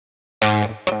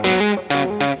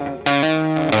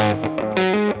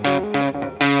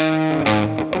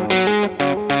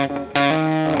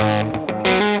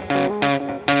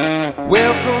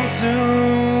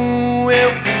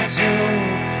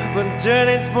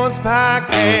Sports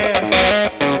Podcast.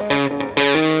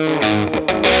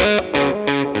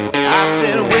 I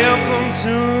said, welcome to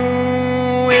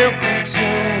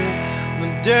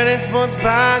the Dirty Sports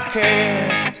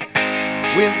Podcast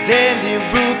with Andy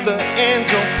Ruther and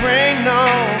Joe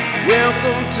Prano.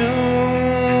 Welcome to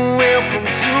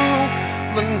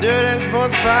the Dirty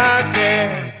Sports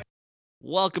Podcast.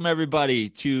 Welcome everybody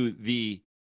to the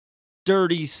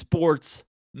Dirty Sports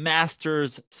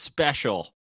Masters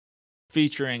Special,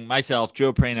 featuring myself,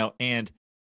 Joe Prano, and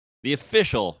the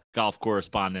official golf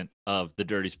correspondent of the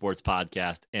Dirty Sports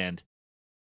Podcast and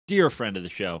dear friend of the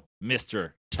show,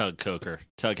 Mr. Tug Coker.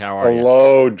 Tug, how are you?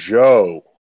 Hello, Joe.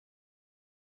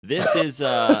 This is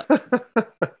I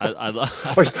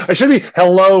should be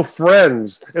hello,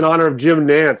 friends, in honor of Jim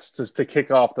Nance to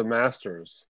kick off the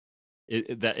Masters.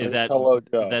 Hello,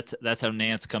 Joe. That's how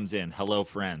Nance comes in. Hello,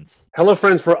 friends. Hello,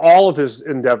 friends, for all of his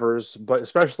endeavors, but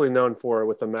especially known for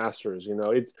with the Masters. You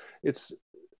know, it's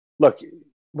look,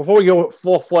 before we go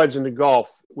full-fledged into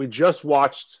golf, we just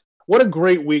watched what a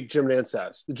great week Jim Nance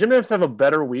has. Did Jim Nance have a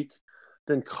better week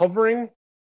than covering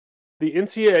the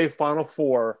NCAA Final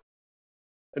Four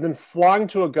and then flying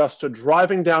to Augusta,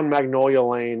 driving down Magnolia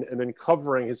Lane, and then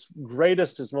covering his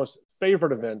most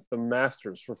favorite event, the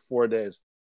Masters, for 4 days?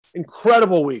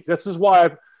 Incredible week. This is why,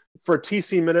 for a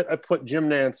TC Minute, I put Jim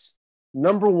Nance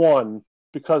number one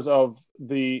because of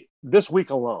this week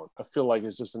alone. I feel like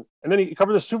it's just and then he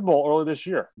covered the Super Bowl early this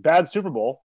year. Bad Super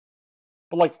Bowl,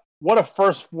 but like what a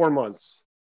first 4 months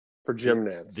for Jim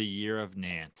Nance. The year of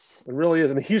Nance. It really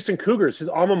is. And the Houston Cougars, his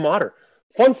alma mater.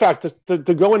 Fun fact to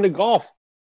go into golf,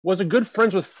 was a good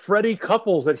friends with Freddie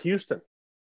Couples at Houston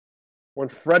when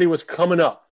Freddie was coming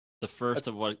up. The first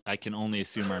of what I can only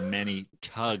assume are many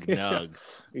Tug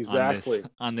nugs. Exactly.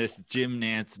 On this Jim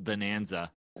Nance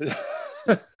bonanza.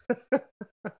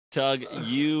 Tug,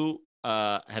 you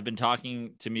have been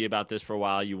talking to me about this for a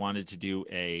while. You wanted to do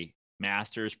a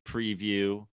Masters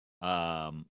preview.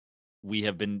 We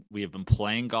have been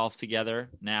playing golf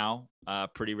together now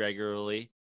pretty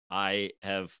regularly. I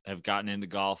have gotten into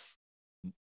golf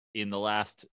in the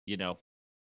last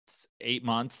 8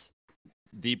 months,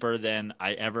 deeper than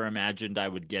I ever imagined I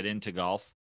would get into golf.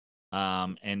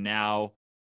 And now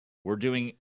we're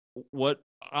doing what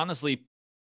honestly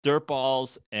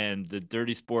Dirtballs and the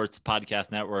Dirty Sports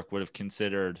Podcast Network would have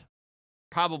considered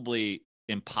probably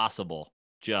impossible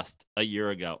just a year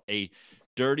ago. A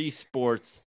Dirty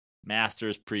Sports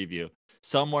Masters preview.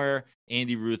 Somewhere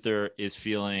Andy Ruther is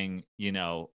feeling,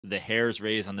 the hairs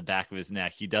raised on the back of his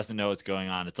neck. He doesn't know what's going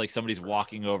on. It's like somebody's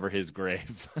walking over his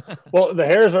grave. Well, the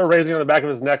hairs are raising on the back of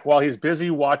his neck while he's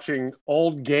busy watching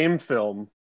old game film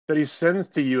that he sends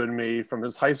to you and me from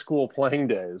his high school playing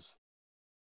days.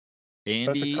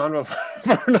 Andy, that's a convo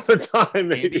for another time,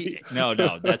 maybe. Andy,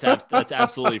 no, that's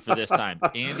absolutely for this time.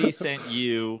 Andy sent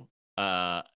you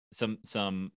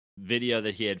some video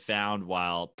that he had found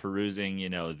while perusing,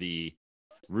 the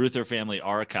Ruther family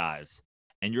archives,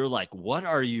 and you're like, what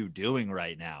are you doing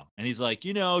right now? And he's like,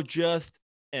 just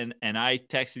and I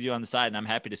texted you on the side, and I'm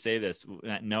happy to say this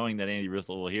knowing that Andy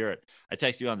Ruther will hear it. I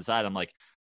texted you on the side. I'm like,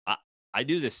 I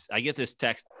do this, I get this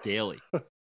text daily.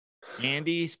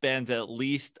 Andy spends at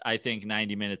least, I think,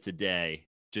 90 minutes a day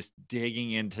just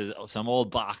digging into some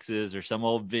old boxes or some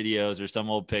old videos or some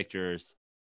old pictures.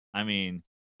 I mean,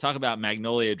 talk about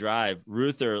Magnolia Drive.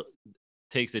 Ruther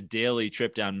takes a daily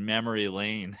trip down memory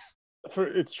lane.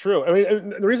 It's true. I mean,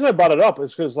 the reason I brought it up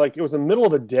is because it was the middle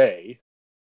of the day,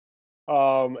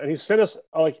 and he sent us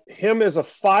him as a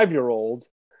 5-year-old,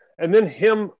 and then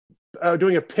him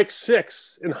doing a pick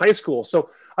six in high school. So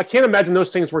I can't imagine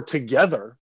those things were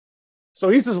together. So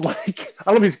he's just I don't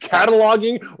know if he's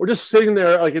cataloging or just sitting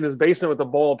there in his basement with a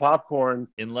bowl of popcorn.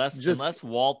 Unless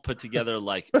Walt put together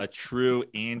a true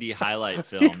Andy highlight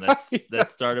film that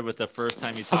started with the first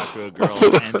time he talked to a girl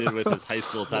and ended with his high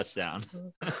school touchdown.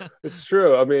 It's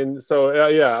true. I mean, so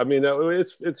yeah. I mean,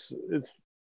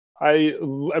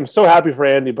 I'm so happy for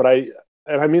Andy, but I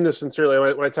mean this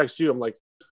sincerely. When I text you, I'm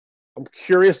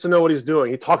curious to know what he's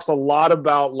doing. He talks a lot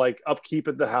about upkeep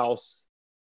at the house.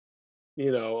 A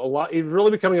lot. He's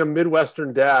really becoming a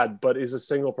Midwestern dad, but he's a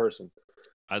single person.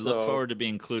 I look forward to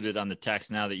being included on the text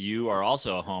now that you are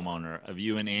also a homeowner, of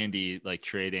you and Andy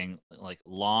trading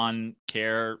lawn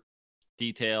care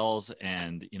details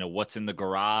and what's in the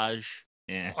garage.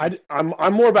 And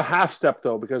I'm more of a half step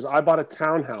though, because I bought a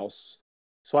townhouse,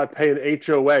 so I pay an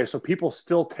HOA, so people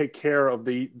still take care of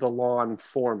the lawn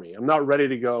for me. I'm not ready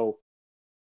to go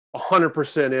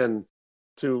 100% in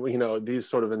to these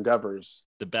sort of endeavors.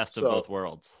 The best of both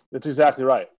worlds. That's exactly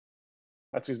right.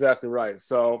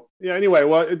 So yeah. Anyway,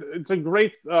 well, it's a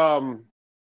great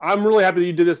I'm really happy that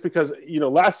you did this because,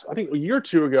 I think a year or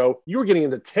two ago, you were getting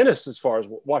into tennis as far as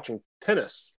watching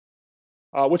tennis,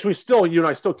 which you and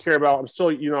I still care about. I'm still,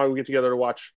 we get together to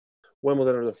watch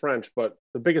Wimbledon or the French, but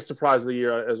the biggest surprise of the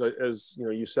year, as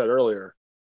you said earlier,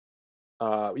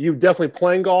 you definitely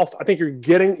playing golf. I think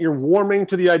you're warming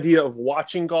to the idea of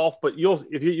watching golf, but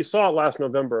if you saw it last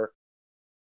November,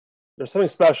 there's something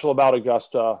special about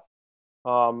Augusta.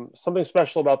 Something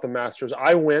special about the Masters.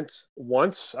 I went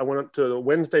once. I went to the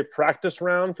Wednesday practice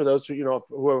round. For those who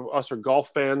of us are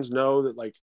golf fans, know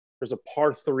that there's a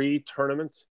par 3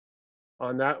 tournament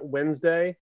on that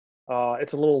Wednesday.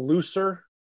 It's a little looser.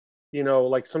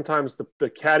 Sometimes the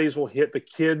caddies will hit the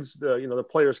kids. The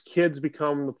players' kids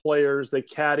become the players. They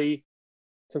caddy.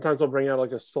 Sometimes they'll bring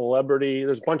out a celebrity.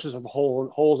 There's bunches of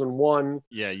holes in one.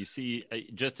 Yeah, you see,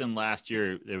 just in last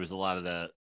year, there was a lot of the.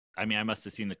 I must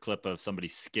have seen the clip of somebody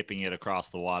skipping it across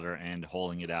the water and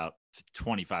holing it out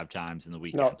 25 times in the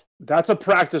weekend. No, that's a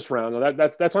practice round.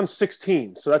 That's on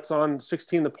 16. So that's on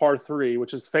 16, the par 3,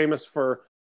 which is famous for,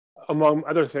 among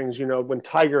other things, when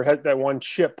Tiger had that one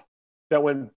chip that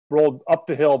rolled up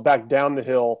the hill, back down the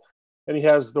hill, and he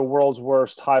has the world's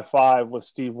worst high five with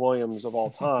Steve Williams of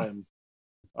all time.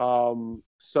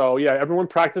 So yeah, everyone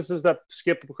practices that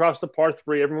skip across the par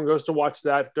 3. Everyone goes to watch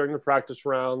that during the practice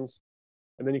rounds.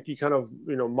 And then you kind of,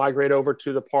 migrate over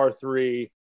to the par 3.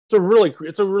 It's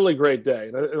a really great day.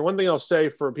 And one thing I'll say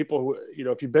for people who,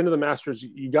 if you've been to the Masters,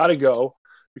 you got to go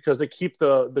because they keep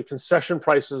the concession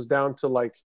prices down to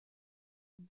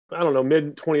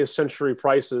mid 20th century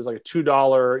prices, like a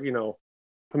 $2,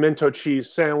 pimento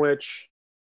cheese sandwich,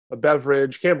 a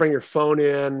beverage, can't bring your phone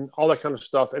in, all that kind of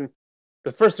stuff. And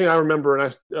the first thing I remember,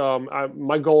 and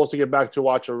my goal is to get back to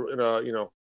watch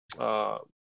a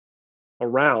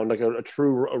round, like a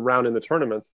true round in the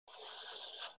tournament,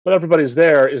 but everybody's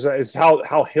there is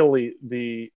how hilly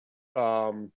the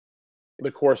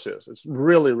course is. It's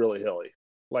really, really hilly.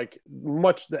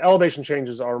 The elevation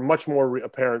changes are much more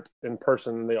apparent in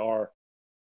person than they are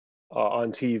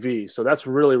on TV. So that's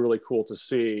really, really cool to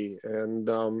see. And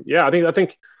I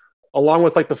think along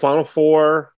with the Final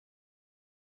Four,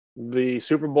 the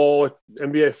Super Bowl,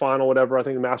 NBA final, whatever, I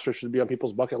think the Masters should be on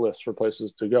people's bucket list for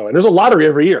places to go. And there's a lottery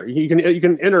every year. You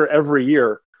can enter every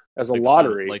year as a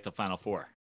lottery, like the Final Four.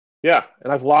 Yeah,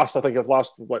 and I've lost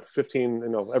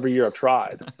 15. Every year I've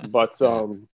tried, but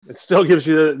it still gives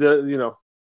you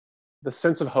the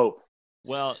sense of hope.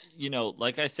 Well,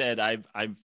 like I said,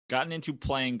 I've gotten into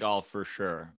playing golf for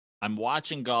sure. I'm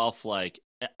watching golf.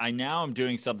 I'm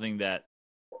doing something that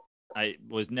I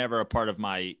was never a part of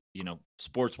my,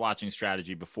 sports watching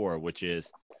strategy before, which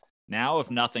is now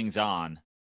if nothing's on,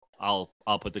 I'll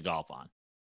put the golf on.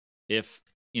 If,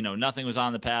 nothing was on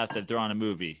in the past, I'd throw on a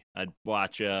movie. I'd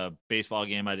watch a baseball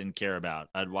game I didn't care about.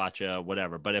 I'd watch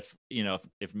whatever. But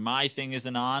if my thing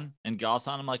isn't on and golf's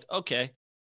on, I'm like, okay,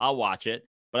 I'll watch it.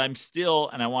 But I'm still,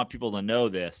 and I want people to know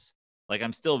this,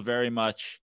 I'm still very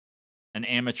much an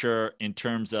amateur in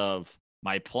terms of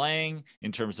my playing,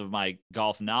 in terms of my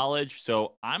golf knowledge.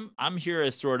 So I'm here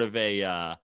as sort of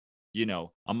a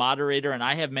moderator, and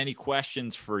I have many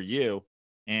questions for you,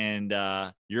 and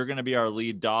you're going to be our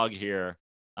lead dog here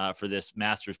for this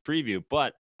Masters preview.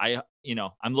 But I'm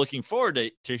looking forward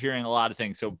to hearing a lot of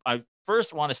things. So I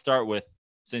first want to start with,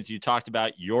 since you talked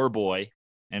about your boy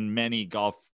and many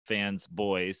golf fans'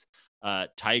 boys,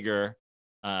 Tiger,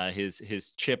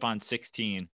 his chip on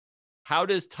 16. How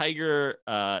does Tiger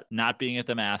not being at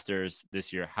the Masters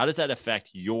this year, how does that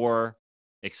affect your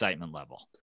excitement level?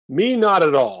 Me, not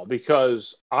at all,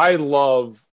 because I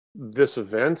love this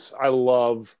event. I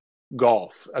love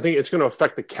golf. I think it's going to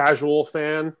affect the casual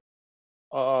fan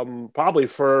probably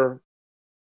for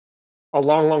a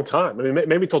long, long time.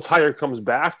 Maybe till Tiger comes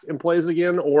back and plays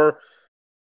again, or,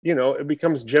 it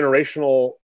becomes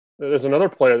generational. There's another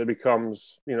player that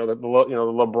becomes, the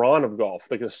LeBron of golf,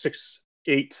 like a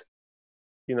 6'8",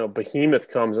 behemoth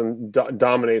comes and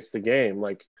dominates the game.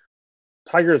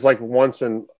 Tiger's once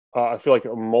in, I feel like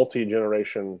a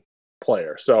multi-generation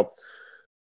player. So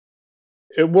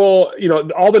it will,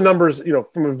 all the numbers,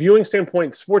 from a viewing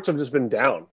standpoint, sports have just been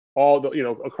down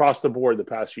across the board the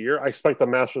past year. I expect the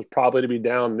Masters probably to be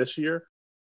down this year,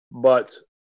 but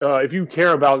if you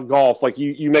care about golf,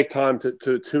 you make time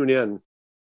to tune in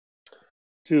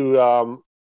to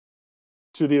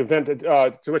the event,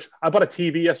 to which I bought a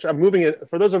TV yesterday. I'm moving it.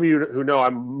 For those of you who know,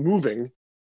 I'm moving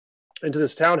into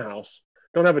this townhouse.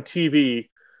 Don't have a TV,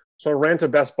 so I ran to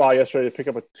Best Buy yesterday to pick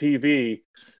up a TV.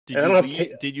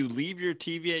 Did you leave your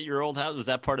TV at your old house? Was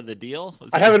that part of the deal?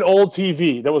 I have an old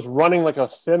TV that was running a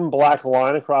thin black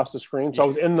line across the screen, so I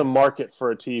was in the market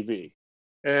for a TV,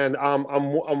 and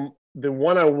I'm the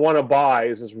one I want to buy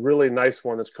is this really nice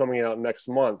one that's coming out next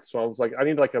month. So I was like, I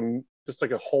need like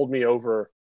a hold me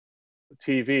over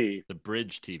TV, The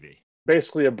bridge TV.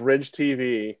 basically a bridge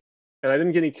TV, and I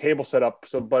didn't get any cable set up.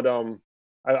 So, but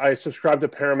I subscribed to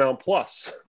Paramount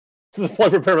Plus. This is a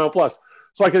plug for Paramount Plus.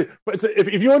 So I could, but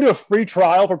if you want to do a free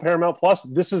trial for Paramount Plus,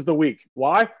 this is the week.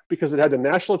 Why? Because it had the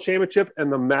national championship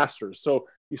and the Masters. So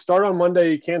you start on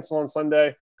Monday, you cancel on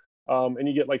Sunday, and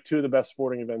you get like two of the best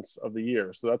sporting events of the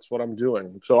year. So that's what I'm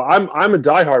doing. So I'm a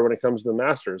diehard when it comes to the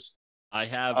Masters. I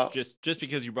have just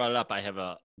because you brought it up, I have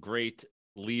a great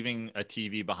leaving a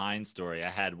TV behind story. I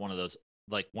had one of those,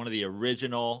 like one of the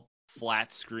original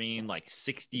flat screen, like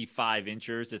 65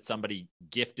 inches that somebody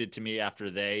gifted to me after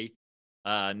they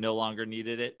no longer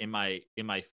needed it in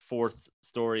my fourth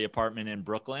story apartment in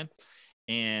Brooklyn.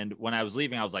 And when I was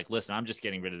leaving, I was like, listen, I'm just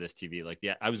getting rid of this TV. Like,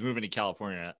 yeah, I was moving to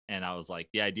California, and I was like,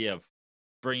 the idea of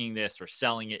bringing this or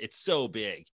selling it, it's so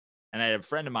big. And I had a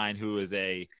friend of mine who is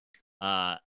a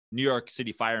New York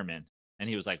City fireman. And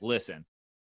he was like, listen,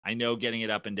 I know getting it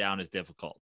up and down is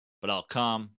difficult, but I'll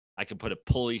come. I can put a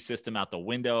pulley system out the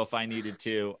window if I needed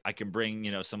to. I can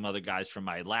bring, some other guys from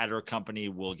my ladder company.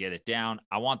 We'll get it down.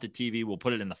 I want the TV. We'll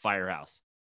put it in the firehouse.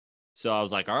 So I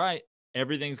was like, all right,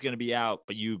 everything's going to be out,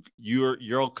 but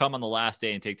you'll come on the last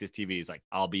day and take this TV. He's like,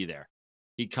 I'll be there.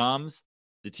 He comes.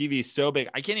 The TV is so big.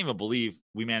 I can't even believe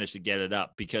we managed to get it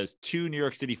up because 2 New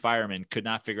York City firemen could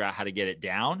not figure out how to get it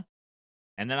down.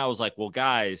 And then I was like, well,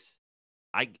 guys,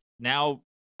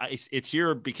 it's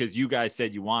here because you guys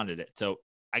said you wanted it. So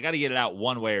I got to get it out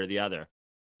one way or the other.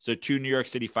 So 2 New York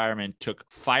City firemen took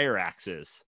fire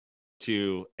axes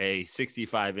to a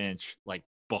 65-inch like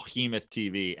behemoth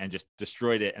TV and just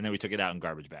destroyed it. And then we took it out in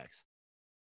garbage bags.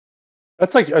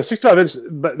 That's like a 65-inch,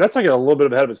 but that's like a little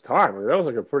bit ahead of its time. I mean, that was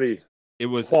like a pretty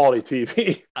quality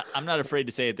TV. I'm not afraid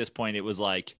to say at this point, it was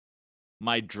like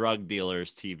my drug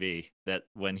dealer's TV that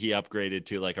when he upgraded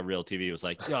to like a real TV, it was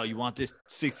like, yo, you want this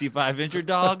 65-incher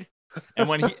dog? And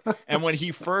when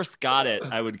he first got it,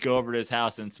 I would go over to his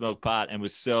house and smoke pot and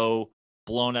was so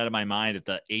blown out of my mind at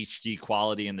the HD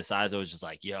quality and the size. I was just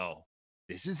like, yo,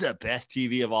 this is the best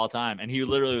TV of all time. And he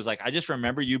literally was like, I just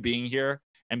remember you being here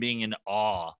and being in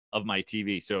awe of my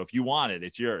TV. So if you want it,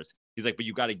 it's yours. He's like, but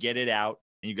you got to get it out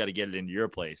and you got to get it into your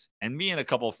place. And me and a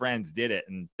couple of friends did it.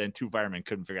 And then 2 firemen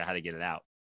couldn't figure out how to get it out.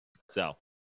 So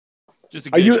just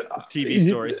a good TV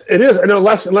story. It is. I know.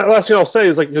 Last thing I'll say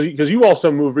is like, because you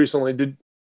also moved recently.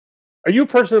 Are you a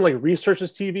person that like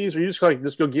researches TVs, or you just like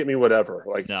just go get me whatever?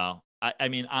 Like, no. I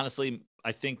mean, honestly,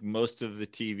 I think most of the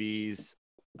TVs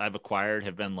I've acquired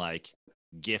have been like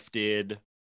gifted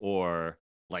or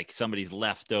like somebody's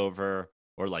leftover,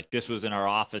 or like this was in our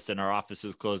office and our office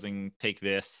is closing. Take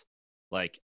this.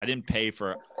 Like I didn't pay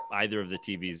for either of the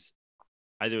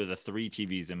 3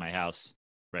 TVs in my house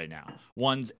right now.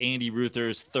 One's Andy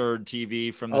Ruther's 3rd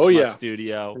TV from the Smut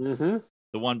Studio. Mm-hmm.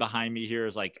 The one behind me here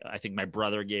is like, I think my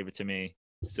brother gave it to me.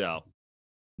 So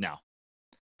no.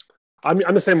 I'm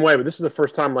the same way, but this is the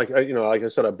first time, like like I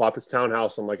said, I bought this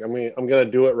townhouse. I'm like, I'm gonna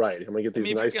do it right. I'm gonna get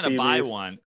these nice TVs. If you're gonna buy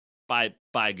one, buy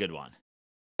a good one.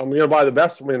 I'm gonna buy the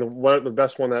best. The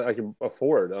best one that I can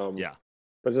afford. Yeah,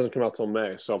 but it doesn't come out till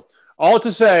May. So all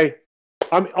to say,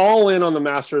 I'm all in on the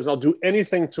Masters. I'll do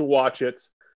anything to watch it.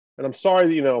 And I'm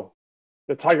sorry that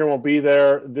the Tiger won't be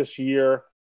there this year.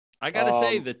 I gotta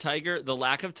say the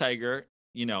lack of Tiger.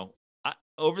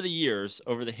 Over the years,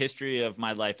 over the history of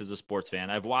my life as a sports fan,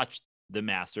 I've watched the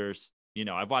Masters.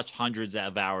 I've watched hundreds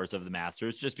of hours of the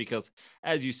Masters just because,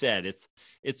 as you said,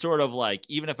 it's sort of like,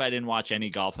 even if I didn't watch any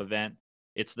golf event,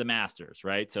 it's the Masters,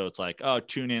 right? So it's like, oh,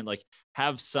 tune in, like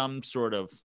have some sort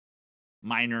of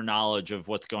minor knowledge of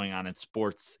what's going on in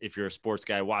sports. If you're a sports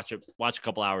guy, watch a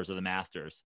couple hours of the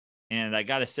Masters. And I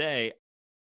got to say,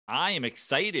 I am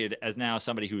excited as now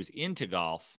somebody who's into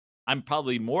golf. I'm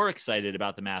probably more excited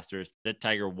about the Masters that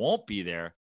Tiger won't be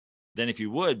there than if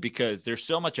you would, because there's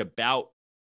so much about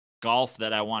golf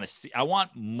that I want to see. I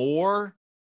want more,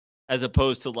 as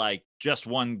opposed to like just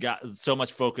one guy, so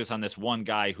much focus on this one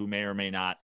guy who may or may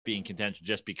not be in contention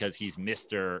just because he's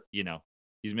Mr.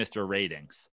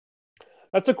 Ratings.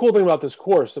 That's a cool thing about this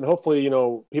course, and hopefully,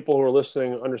 people who are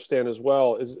listening understand as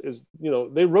well. Is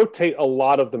they rotate a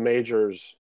lot of the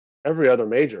majors, every other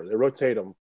major. They rotate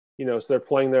them, so they're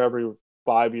playing there every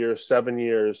 5 years, 7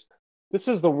 years. This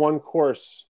is the one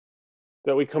course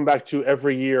that we come back to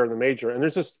every year in the major, and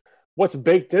there's just what's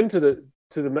baked into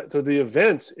the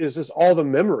event is just all the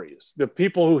memories. The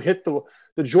people who hit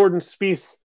the Jordan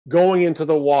Spieth going into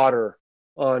the water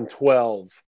on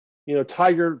 12,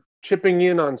 Tiger chipping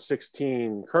in on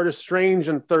 16, Curtis Strange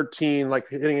on 13, like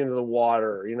hitting into the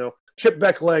water, Chip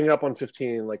Beck laying up on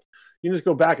 15. Like, you can just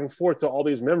go back and forth to all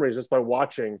these memories just by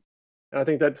watching. And I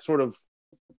think that sort of,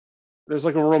 there's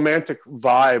like a romantic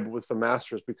vibe with the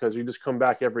Masters because you just come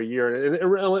back every year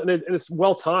and it's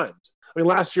well timed. I mean,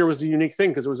 last year was a unique thing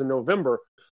because it was in November,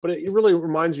 but it really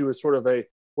reminds you as sort of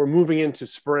we're moving into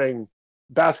spring.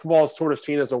 Basketball is sort of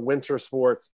seen as a winter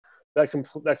sport that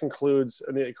concludes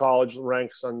in the college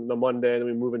ranks on the Monday, and then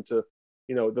we move into,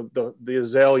 you know, the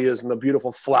azaleas and the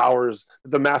beautiful flowers.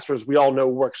 The Masters, we all know,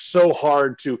 work so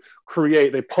hard to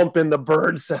create. They pump in the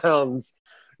bird sounds,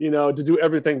 you know, to do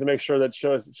everything to make sure that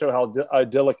show how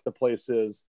idyllic the place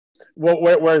is. Well,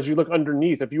 whereas you look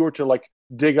underneath, if you were to like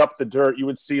dig up the dirt, you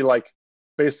would see like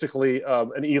basically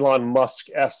an Elon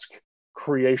Musk-esque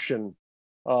creation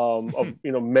of,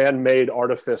 you know, man-made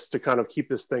artifice to kind of keep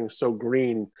this thing so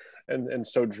green and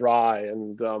so dry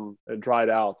and dried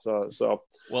out. So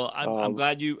well, I'm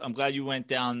glad you went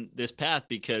down this path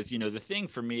because, you know, the thing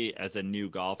for me as a new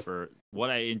golfer, what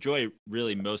I enjoy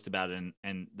really most about it,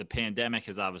 and the pandemic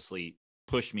has obviously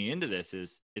pushed me into this,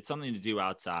 is it's something to do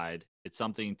outside. It's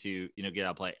something to, you know, get out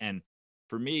and play. And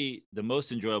for me, the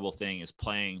most enjoyable thing is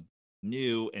playing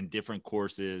new and different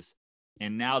courses.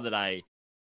 And now that I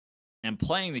am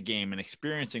playing the game and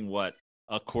experiencing what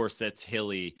a course that's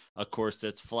hilly, a course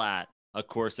that's flat, a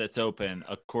course that's open,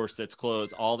 a course that's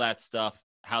closed, all that stuff,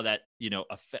 how that, you know,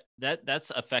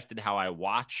 that's affected how I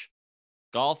watch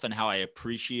golf and how I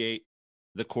appreciate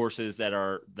the courses that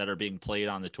are being played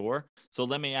on the tour. So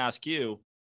let me ask you,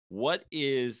 what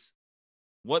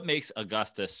makes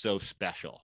Augusta so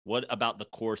special? What about the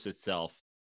course itself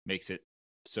makes it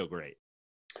so great?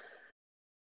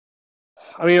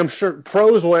 I mean, I'm sure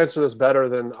pros will answer this better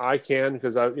than I can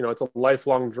because it's a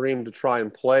lifelong dream to try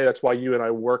and play. That's why you and I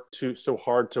work so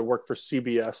hard to work for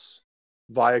CBS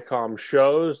Viacom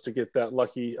shows to get that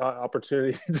lucky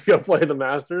opportunity to go play the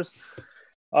Masters.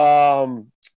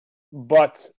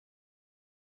 But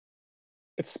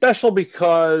it's special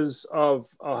because of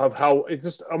how it's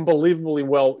just unbelievably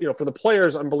well, you know, for the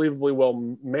players, unbelievably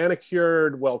well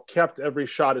manicured, well kept. Every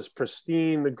shot is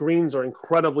pristine. The greens are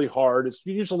incredibly hard. It's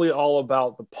usually all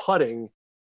about the putting.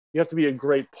 You have to be a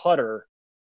great putter.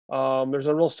 There's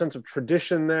a real sense of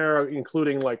tradition there,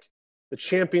 including like the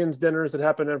champions dinners that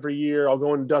happen every year. I'll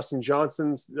go into Dustin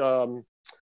Johnson's,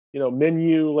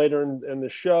 menu later in the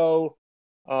show.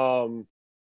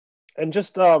 And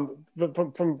just from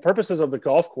purposes of the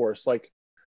golf course, like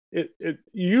it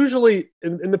usually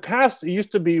in the past, it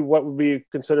used to be what would be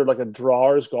considered like a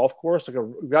drawer's golf course, like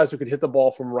guys who could hit the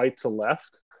ball from right to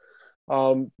left.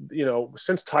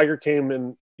 Since Tiger came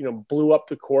and, you know, blew up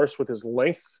the course with his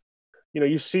length, you know,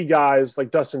 you see guys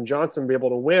like Dustin Johnson be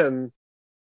able to win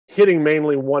hitting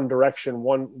mainly one direction,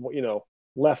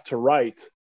 left to right.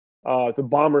 The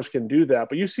bombers can do that,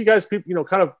 but you see guys, people, you know,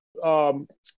 kind of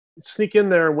sneak in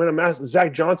there and win a match.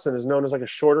 Zach Johnson is known as like a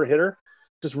shorter hitter,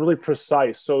 just really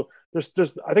precise. So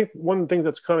there's I think one thing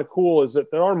that's kind of cool is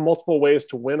that there are multiple ways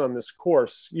to win on this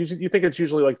course. You think it's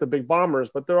usually like the big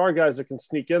bombers, but there are guys that can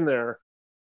sneak in there.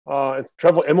 And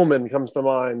Trevor Immelman comes to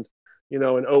mind, you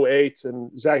know, in 2008,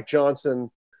 and Zach Johnson,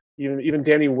 even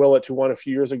Danny Willett, who won a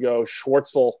few years ago,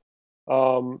 Schwartzel.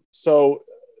 So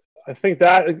I think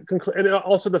that, and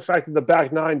also the fact that the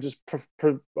back nine just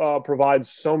provides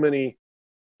so many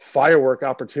firework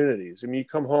opportunities. I mean, you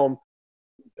come home,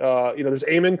 there's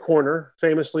Amen Corner,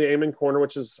 famously Amen Corner,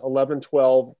 which is 11,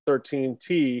 12, 13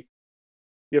 tee.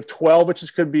 You have 12,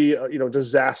 which could be,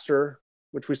 disaster,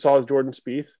 which we saw with Jordan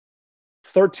Spieth.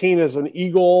 13 is an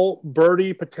eagle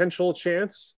birdie potential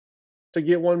chance to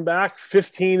get one back.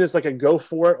 15 is like a go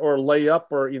for it or lay up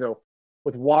or,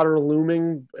 with water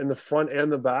looming in the front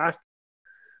and the back.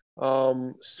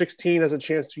 16 has a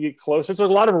chance to get close. There's a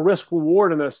lot of risk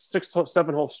reward in the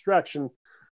 6-7 hole stretch, and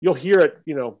you'll hear it.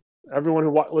 Everyone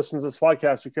who listens to this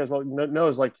podcast who cares about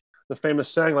knows, like the famous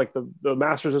saying, like the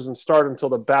Masters doesn't start until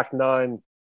the back nine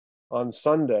on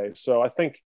Sunday. So I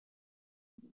think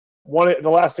the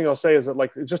last thing I'll say is that,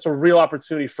 like, it's just a real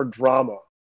opportunity for drama.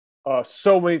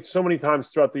 So many times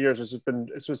throughout the years,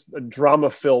 it's just a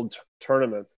drama-filled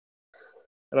tournament,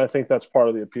 and I think that's part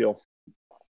of the appeal.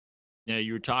 Yeah,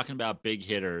 you were talking about big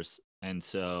hitters, and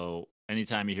so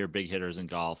anytime you hear big hitters in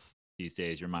golf these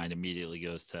days, your mind immediately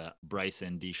goes to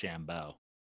Bryson DeChambeau.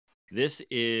 This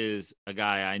is a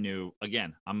guy I knew.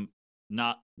 Again, I'm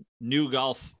not new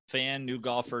golf fan, new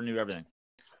golfer, new everything.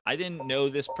 I didn't know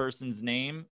this person's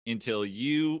name until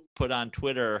you put on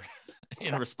Twitter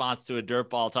in response to a dirt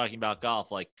ball talking about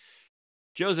golf, like,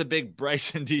 Joe's a big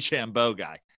Bryson DeChambeau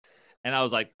guy. And I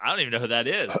was like, I don't even know who that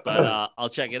is, but I'll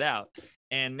check it out.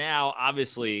 And now,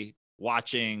 obviously,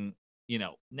 watching,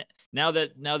 now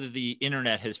that the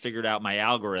internet has figured out my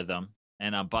algorithm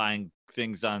and I'm buying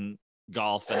things on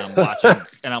golf and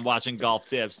I'm watching golf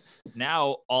tips.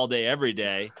 Now all day, every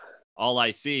day, all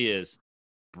I see is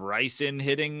Bryson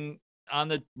hitting on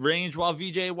the range while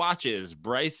VJ watches,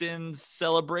 Bryson's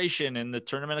celebration in the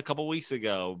tournament a couple weeks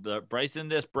ago, Bryson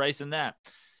this, Bryson that.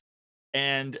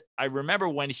 And I remember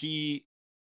when he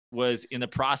was in the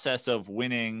process of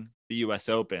winning the US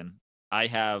Open, I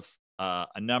have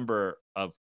a number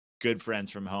of good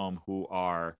friends from home who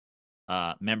are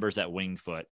members at Winged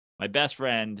Foot. My best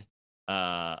friend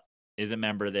is a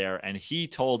member there. And he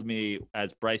told me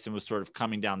as Bryson was sort of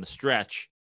coming down the stretch,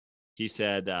 he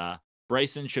said,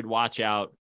 Bryson should watch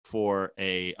out for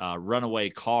a runaway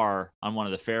car on one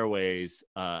of the fairways,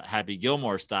 Happy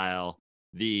Gilmore style.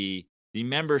 The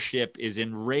membership is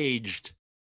enraged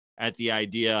at the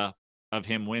idea of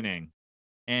him winning.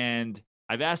 And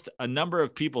I've asked a number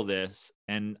of people this,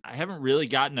 and I haven't really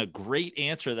gotten a great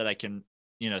answer that I can,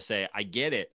 say, I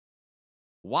get it.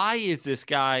 Why is this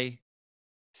guy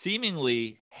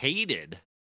seemingly hated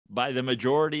by the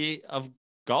majority of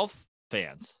golf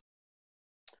fans?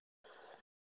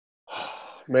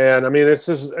 Man, I mean, it's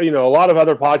just, a lot of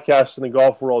other podcasts in the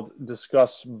golf world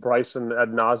discuss Bryson ad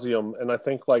nauseum. And I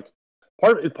think like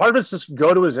part of it's just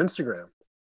go to his Instagram,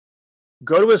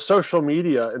 go to his social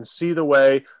media and see the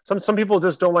way some people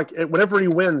just don't like it. Whenever he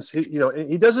wins,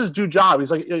 he does his due job.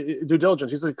 He's like due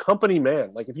diligence. He's a company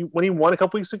man. Like when he won a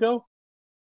couple weeks ago,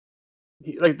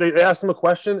 they asked him a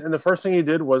question. And the first thing he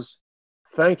did was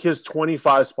thank his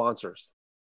 25 sponsors.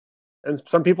 And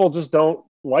some people just don't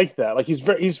like that. Like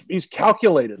he's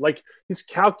calculated. Like he's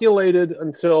calculated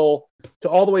until to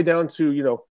all the way down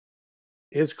to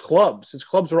his clubs. His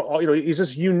clubs are all he's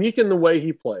just unique in the way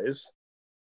he plays.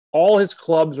 All his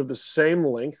clubs are the same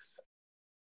length,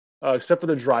 except for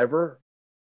the driver.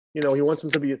 He wants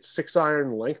them to be at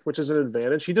 6-iron length, which is an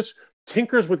advantage. He just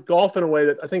tinkers with golf in a way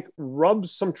that I think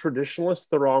rubs some traditionalists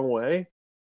the wrong way.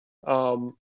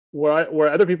 Where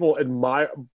other people admire.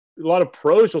 A lot of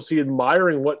pros you'll see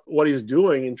admiring what he's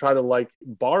doing and try to like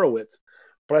borrow it.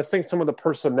 But I think some of the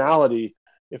personality,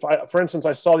 for instance,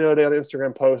 I saw the other day on an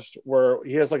Instagram post where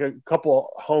he has like a couple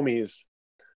homies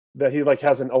that he like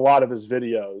has in a lot of his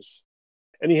videos.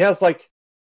 And he has like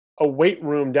a weight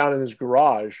room down in his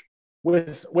garage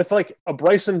with like a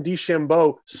Bryson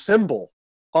DeChambeau symbol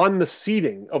on the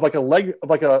seating of like a leg of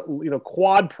like a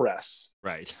quad press.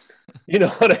 Right. You know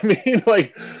what I mean?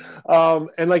 Like,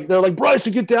 and like they're like,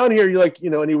 Bryson, get down here. You're like,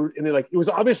 and they like it was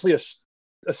obviously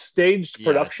a staged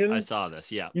production. I saw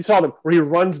this. Yeah, you saw them where he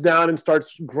runs down and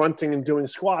starts grunting and doing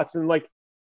squats, and like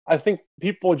I think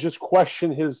people just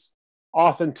question his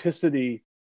authenticity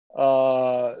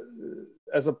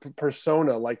as a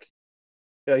persona. Like,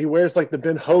 he wears like the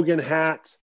Ben Hogan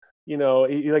hat. He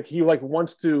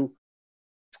wants to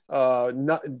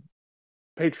not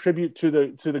pay tribute to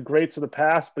the greats of the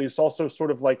past, but he's also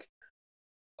sort of like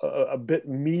a bit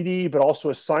meaty, but also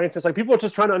a scientist. Like people are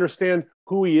just trying to understand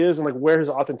who he is and like where his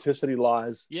authenticity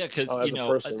lies. Yeah, because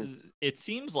it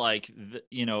seems like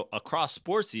across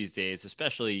sports these days,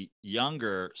 especially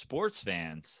younger sports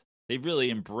fans, they've really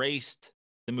embraced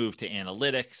the move to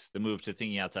analytics, the move to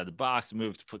thinking outside the box, the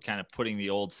move to putting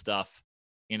the old stuff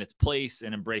in its place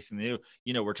and embracing the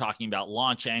new. We're talking about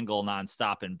launch angle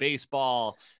nonstop in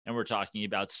baseball, and we're talking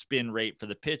about spin rate for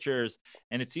the pitchers,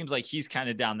 and it seems like he's kind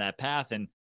of down that path. And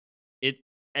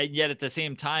yet at the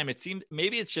same time, it seems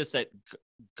maybe it's just that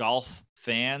golf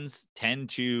fans tend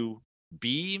to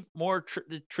be more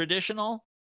traditional,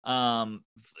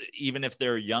 even if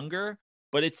they're younger.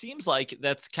 But it seems like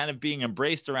that's kind of being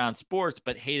embraced around sports,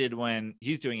 but hated when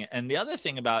he's doing it. And the other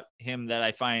thing about him that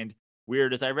I find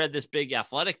weird is I read this big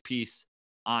athletic piece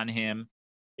on him.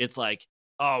 It's like,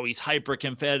 oh, he's hyper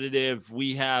competitive.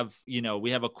 We have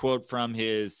a quote from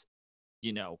his,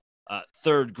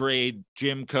 third grade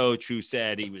gym coach who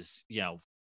said he was,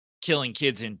 killing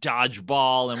kids in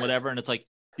dodgeball and whatever. And it's like,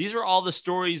 these are all the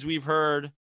stories we've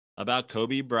heard about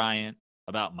Kobe Bryant,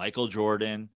 about Michael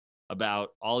Jordan, about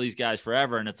all these guys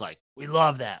forever. And it's like, we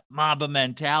love that Mamba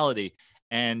mentality.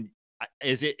 And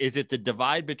is it the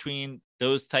divide between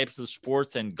those types of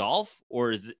sports and golf,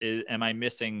 or am I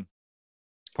missing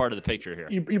part of the picture here?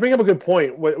 You bring up a good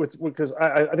point, because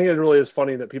I think it really is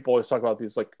funny that people always talk about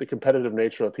these, like the competitive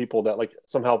nature of people that like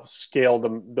somehow scale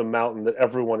the mountain that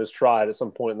everyone has tried at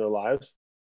some point in their lives.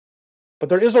 But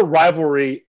there is a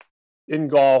rivalry in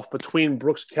golf between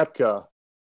Brooks Koepka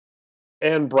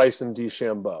and Bryson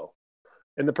DeChambeau.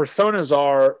 And the personas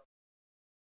are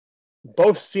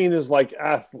both seen as like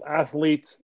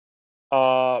athlete,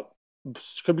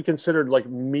 could be considered like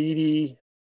meaty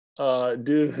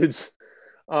dudes.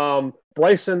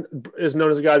 Bryson is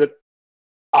known as a guy that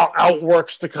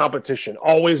outworks the competition,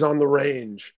 always on the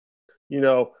range,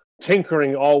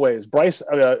 tinkering always. Brooks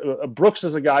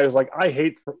is a guy who's like, I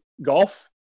hate golf.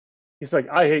 He's like,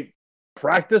 I hate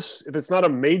practice. If it's not a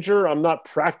major, I'm not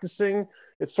practicing.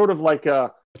 It's sort of like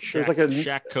there's like a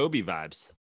Shaq Kobe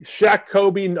vibes. Shaq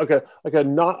Kobe, like a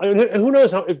not. I mean, who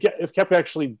knows if Koepka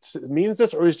actually means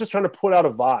this, or he's just trying to put out a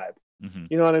vibe. Mm-hmm.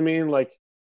 You know what I mean? Like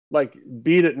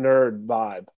beat it nerd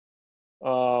vibe.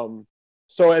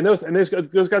 So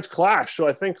those guys clash. So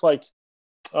I think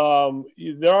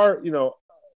there are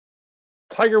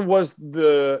Tiger was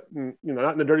not in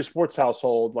the dirty sports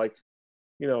household.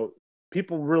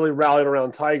 People really rallied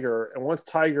around Tiger, and once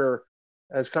Tiger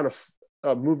has kind of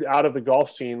moved out of the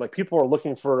golf scene, like people are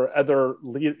looking for other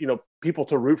people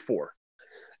to root for.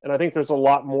 And I think there's a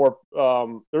lot more.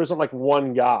 There isn't like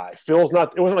one guy. Phil's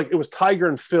not. It wasn't like it was Tiger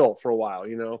and Phil for a while,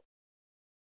 and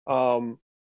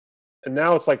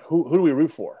now it's like who do we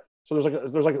root for? So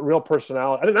there's like a real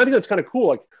personality. I think that's kind of cool.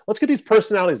 Like let's get these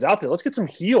personalities out there. Let's get some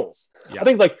heels. Yeah. I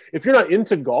think like if you're not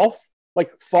into golf,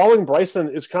 like following Bryson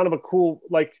is kind of a cool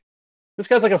this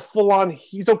guy's like a full on.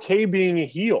 He's okay being a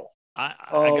heel. I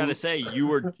gotta say, you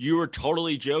were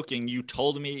totally joking. You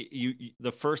told me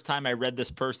the first time I read this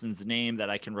person's name that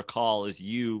I can recall is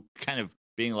you kind of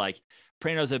being like,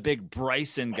 Prano's a big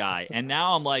Bryson guy, and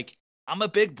now I'm like, I'm a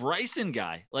big Bryson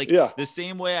guy. The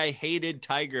same way I hated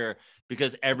Tiger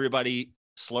because everybody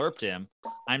slurped him.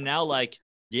 I'm now like,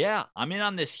 yeah, I'm in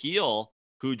on this heel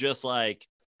who just like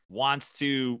wants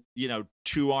to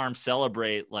 2-arm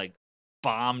celebrate like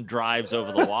bomb drives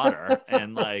over the water,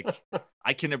 and like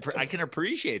I can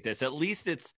appreciate this. At least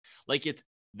it's like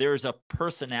there's a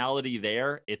personality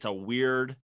there. It's a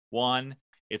weird one.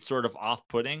 It's sort of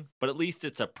off-putting, but at least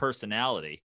it's a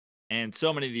personality. And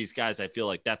so many of these guys, I feel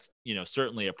like that's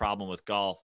certainly a problem with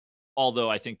golf. Although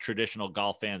I think traditional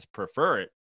golf fans prefer it,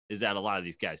 is that a lot of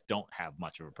these guys don't have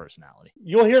much of a personality.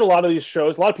 You'll hear a lot of these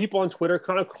shows, a lot of people on Twitter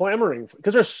kind of clamoring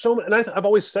because there's so many. And I've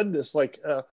always said this, one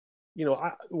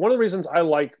of the reasons I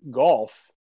like golf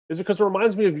is because it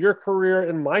reminds me of your career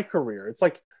and my career. It's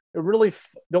like the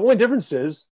only difference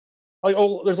is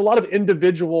there's a lot of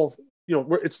individual,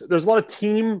 there's a lot of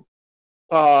team,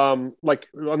 like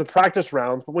on the practice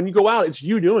rounds, but when you go out, it's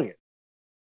you doing it.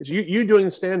 It's you doing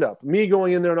the stand up, me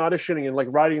going in there and auditioning and like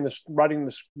writing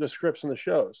the scripts and the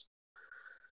shows.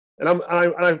 And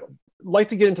I like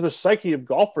to get into the psyche of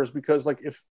golfers because like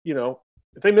if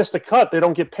they miss the cut, they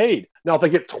don't get paid. Now, if they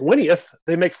get 20th,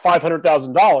 they make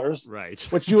 $500,000, right?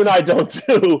 Which you and I don't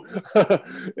do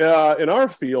in our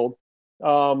field.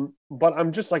 But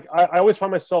I'm just like, I always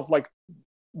find myself like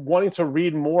wanting to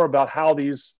read more about how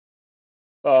these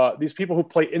people who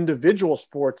play individual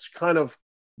sports kind of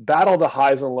battle the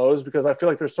highs and lows, because I feel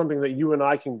like there's something that you and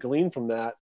I can glean from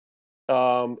that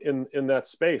in that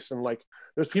space. And like,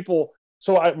 there's people.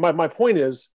 So my point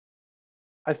is,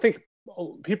 I think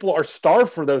people are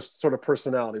starved for those sort of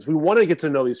personalities. We want to get to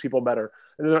know these people better.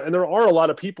 And there are a lot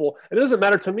of people. It doesn't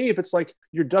matter to me if it's like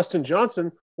you're Dustin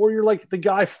Johnson or you're like the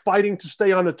guy fighting to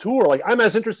stay on the tour. Like I'm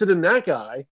as interested in that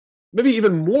guy, maybe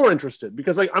even more interested,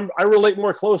 because like I relate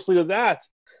more closely to that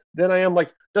than I am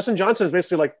like Dustin Johnson is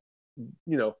basically like,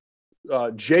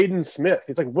 Jaden Smith.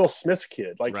 He's like Will Smith's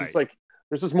kid. Like right. It's like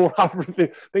there's just more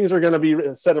things are going to be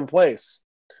set in place.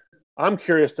 I'm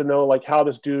curious to know like how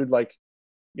this dude like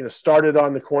started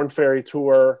on the Korn Ferry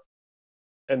tour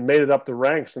and made it up the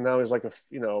ranks, and now he's like a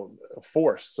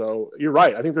force. So you're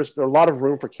right. I think there's a lot of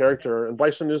room for character, and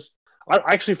Bryson is. I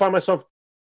actually find myself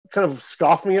kind of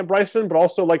scoffing at Bryson, but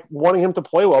also like wanting him to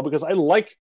play well because I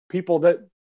like people that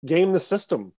game the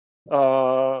system in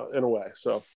a way.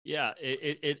 So yeah,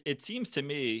 it seems to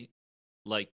me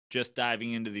like just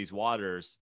diving into these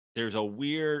waters, there's a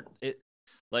weird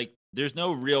there's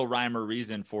no real rhyme or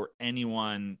reason for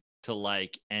anyone to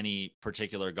like any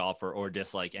particular golfer or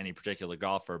dislike any particular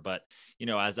golfer. But,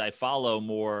 as I follow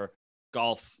more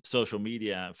golf social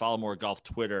media, follow more golf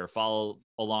Twitter, follow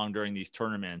along during these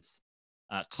tournaments,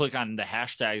 click on the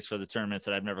hashtags for the tournaments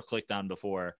that I've never clicked on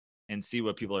before and see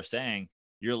what people are saying,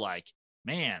 you're like,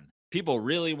 man, people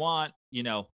really want,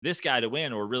 this guy to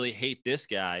win or really hate this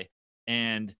guy.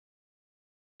 And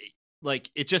like,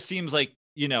 it just seems like,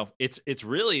 it's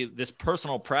really this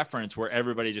personal preference where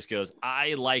everybody just goes,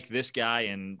 I like this guy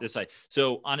and this guy.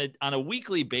 So on a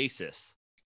weekly basis,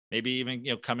 maybe even,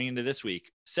 coming into this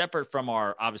week, separate from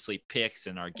our obviously picks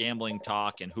and our gambling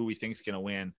talk and who we think is going to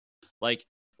win, like,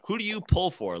 who do you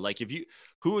pull for? Like,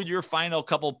 who would your final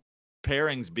couple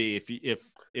pairings be if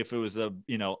it was a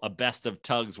best of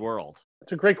Tugs world?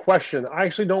 It's a great question. I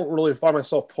actually don't really find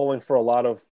myself pulling for a lot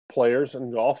of players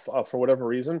in golf for whatever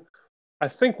reason. I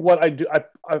think what I do,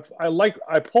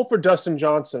 I pull for Dustin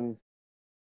Johnson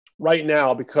right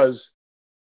now because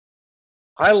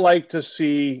I like to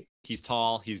see. He's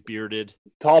tall. He's bearded.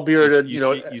 Tall bearded.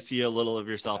 You see a little of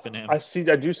yourself in him. I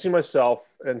do see myself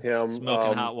in him.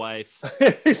 Smoking hot wife.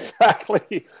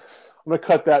 Exactly. I'm gonna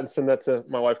cut that and send that to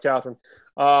my wife, Catherine.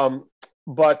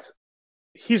 But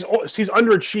he's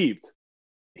underachieved.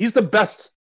 He's the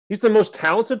best. He's the most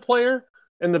talented player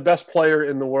and the best player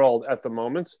in the world at the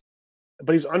moment.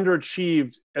 But he's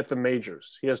underachieved at the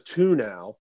majors. He has 2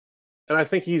 now, and I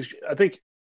think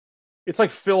it's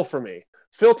like Phil for me.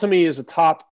 Phil to me is a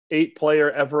top 8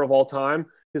 player ever of all time.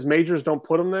 His majors don't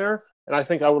put him there. And I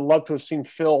think I would love to have seen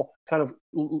Phil kind of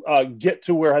get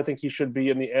to where I think he should be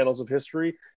in the annals of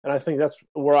history. And I think that's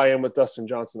where I am with Dustin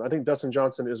Johnson. I think Dustin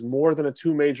Johnson is more than a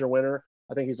 2 major winner.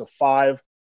 I think he's a 5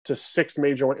 to 6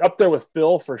 major winner, up there with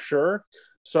Phil for sure.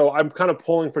 So I'm kind of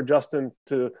pulling for Justin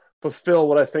to fulfill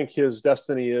what I think his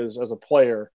destiny is as a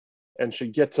player and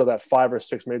should get to that 5 or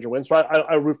 6 major wins. So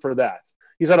I root for that.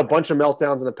 He's had a bunch of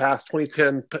meltdowns in the past.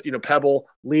 2010, Pebble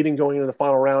leading going into the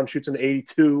final round, shoots an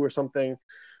 82 or something.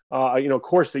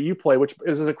 Course that you play, which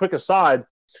is, as a quick aside,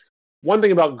 one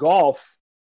thing about golf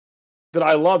that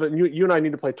I love, and you and I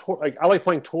need to play. Like I like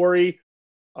playing Torrey.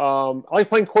 I like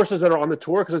playing courses that are on the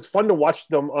tour because it's fun to watch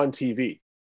them on TV.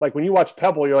 Like when you watch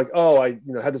Pebble, you're like, oh, I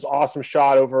had this awesome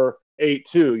shot over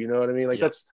 8-2. You know what I mean? Like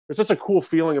there's just a cool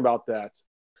feeling about that.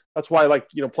 That's why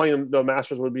playing the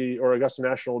Masters or Augusta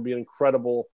National would be an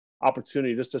incredible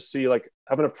opportunity just to see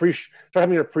having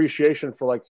an appreciation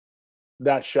for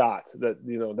that shot that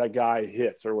that guy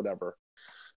hits or whatever.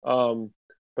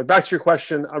 But back to your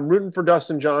question, I'm rooting for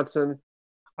Dustin Johnson.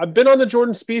 I've been on the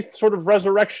Jordan Spieth sort of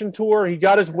resurrection tour. He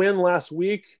got his win last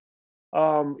week.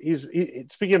 He's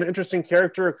speaking of an interesting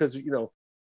character because a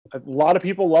lot of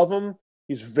people love him.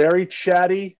 He's very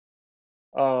chatty.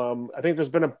 I think there's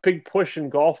been a big push in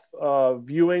golf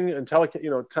viewing and telecasting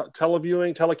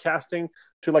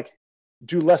to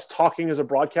do less talking as a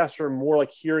broadcaster and more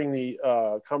hearing the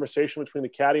conversation between the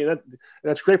caddy, and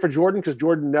that's great for Jordan because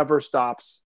Jordan never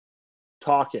stops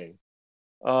talking.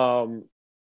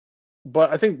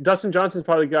 But I think Dustin Johnson's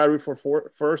probably the guy I root for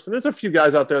first, and there's a few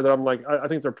guys out there that I'm I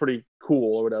think they're pretty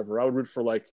cool or whatever. I would root for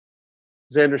Xander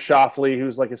Schauffele,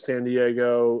 who's a San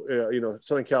Diego,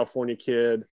 Southern California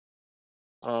kid.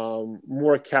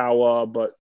 Morikawa,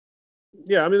 but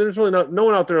yeah, I mean, there's really no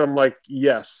one out there. I'm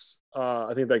yes,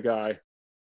 I think that guy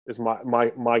is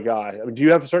my guy. I mean, do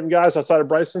you have certain guys outside of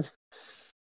Bryson?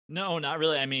 No, not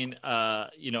really. I mean, a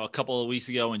couple of weeks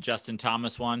ago when Justin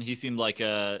Thomas won, he seemed like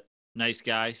a nice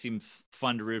guy. Seemed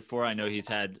fun to root for. I know he's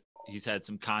had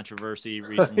some controversy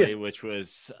recently, which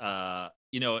was, I'm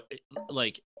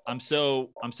so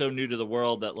new to the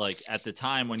world that at the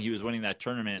time when he was winning that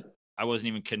tournament, I wasn't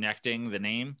even connecting the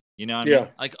name, I mean?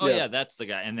 Yeah, that's the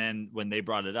guy. And then when they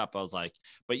brought it up, I was like,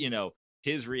 but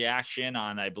his reaction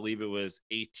on, I believe it was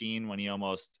 18 when he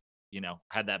almost,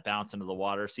 had that bounce into the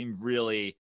water seemed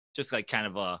really just kind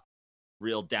of a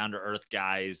real down to earth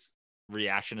guy's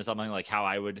reaction to something like how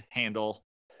I would handle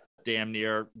damn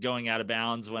near going out of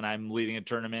bounds when I'm leading a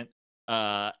tournament.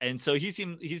 And so he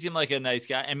seemed like a nice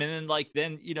guy. I mean,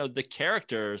 then the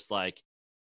characters,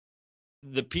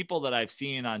 the people that I've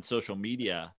seen on social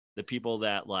media, the people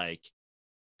that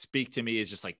speak to me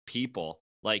is just people.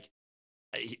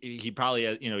 He probably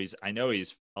I know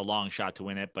he's a long shot to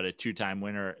win it, but a 2-time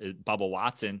winner is Bubba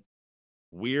Watson.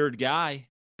 Weird guy,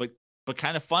 but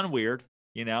kind of fun weird,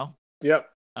 Yep.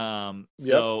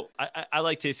 So I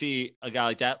like to see a guy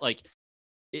like that.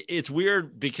 It's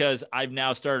weird because I've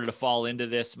now started to fall into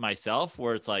this myself,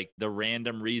 where it's the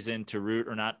random reason to root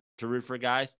or not to root for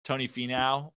guys. Tony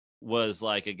Finau was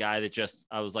a guy that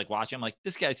I was watching. I'm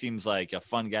this guy seems like a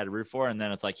fun guy to root for. And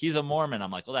then it's he's a Mormon.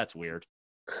 I'm well, that's weird.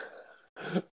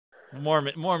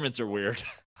 Mormons are weird.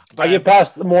 I get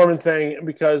past the Mormon thing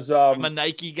because I'm a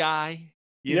Nike guy,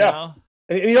 you know?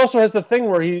 And he also has the thing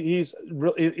where he's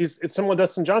similar to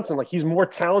Dustin Johnson. He's more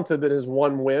talented than his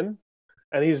one win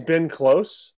and he's been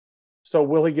close. So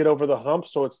will he get over the hump?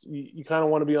 So you kind of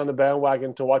want to be on the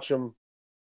bandwagon to watch him,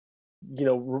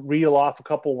 reel off a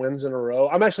couple wins in a row.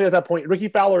 I'm actually at that point. Ricky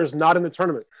Fowler is not in the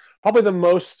tournament. Probably the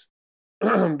most, I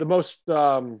don't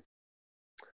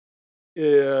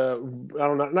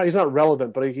know. He's not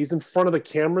relevant, but he's in front of the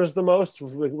cameras the most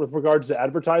with regards to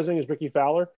advertising is Ricky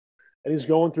Fowler. And he's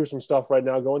going through some stuff right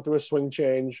now, going through a swing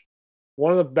change.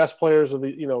 One of the best players of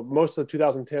the, most of the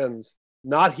 2010s,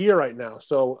 not here right now.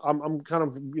 So I'm kind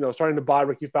of, starting to buy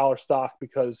Ricky Fowler stock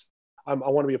because I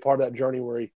want to be a part of that journey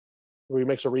where he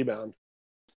makes a rebound.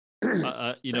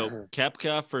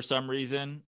 Koepka for some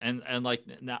reason, and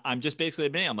now I'm just basically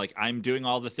admitting I'm doing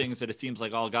all the things that it seems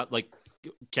all got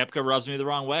Koepka rubs me the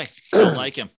wrong way. I don't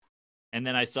like him. And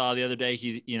then I saw the other day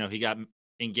he got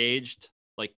engaged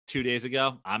like 2 days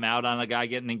ago. I'm out on a guy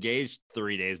getting engaged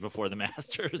 3 days before the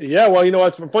Masters. Yeah, well,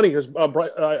 it's funny because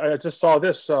I just saw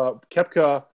this.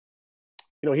 Koepka,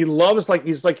 he loves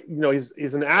he's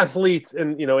he's an athlete,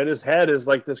 and in his head is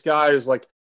like this guy is like,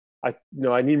 I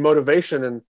need motivation,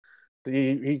 and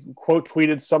he quote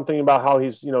tweeted something about how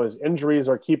he's his injuries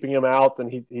are keeping him out,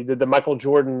 and he did the Michael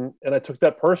Jordan, and I took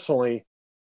that personally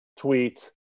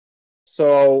tweet.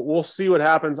 So we'll see what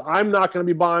happens. I'm not going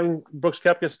to be buying Brooks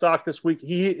Koepka stock this week.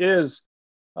 He is,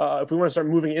 if we want to start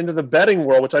moving into the betting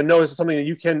world, which I know is something that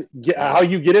you can get, how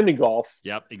you get into golf.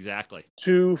 Yep, exactly.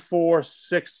 2, 4,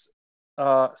 6,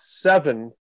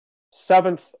 7,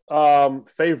 seventh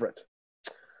favorite.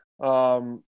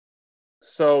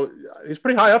 So he's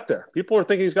pretty high up there. People are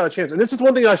thinking he's got a chance. And this is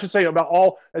one thing I should say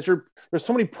about there's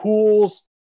so many pools,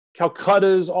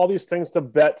 Calcuttas, all these things to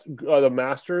bet the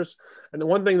Masters. And the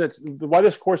one thing why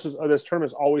this tournament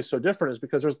is always so different is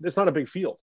because it's not a big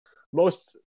field.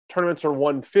 Most tournaments are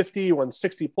 150,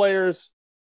 160 players.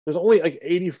 There's only like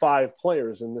 85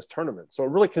 players in this tournament. So it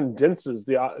really condenses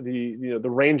the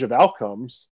range of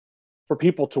outcomes for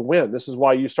people to win. This is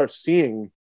why you start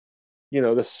seeing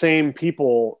the same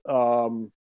people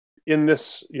in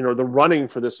this, the running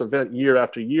for this event year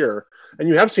after year. And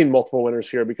you have seen multiple winners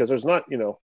here because there's not,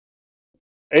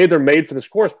 A, they're made for this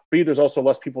course. B, there's also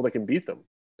less people that can beat them.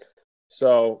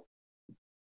 So,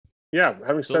 yeah,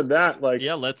 having said that,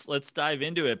 let's dive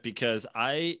into it because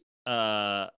I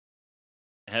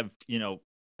have,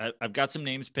 I've got some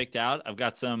names picked out. I've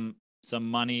got some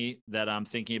money that I'm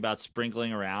thinking about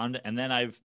sprinkling around. And then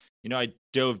I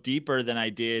dove deeper than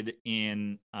I did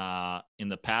in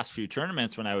the past few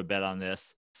tournaments when I would bet on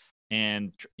this,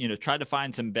 and tried to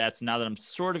find some bets now that I'm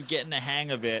sort of getting the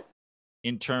hang of it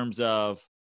in terms of,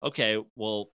 okay,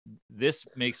 well, this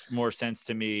makes more sense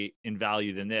to me in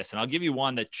value than this. And I'll give you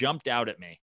one that jumped out at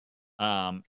me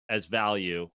as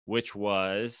value, which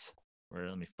was,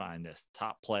 let me find this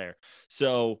top player.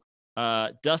 So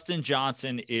Dustin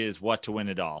Johnson is what to win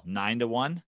it all?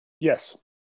 9-1. Yes.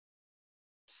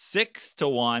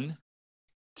 6-1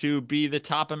 to be the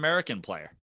top American player.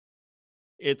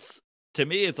 To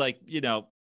me, it's like,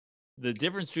 the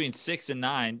difference between 6 and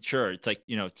 9, sure, it's like,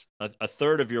 it's a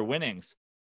third of your winnings.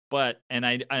 But, and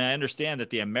I understand that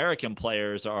the American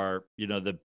players are,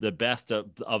 the best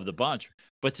of the bunch,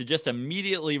 but to just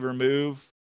immediately remove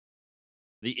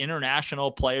the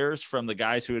international players from the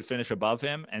guys who would finish above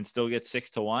him and still get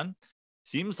 6-1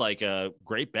 seems like a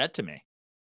great bet to me,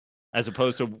 as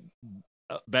opposed to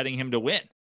betting him to win.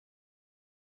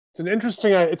 It's an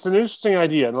interesting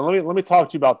idea. And let me talk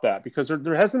to you about that, because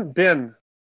there hasn't been,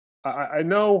 I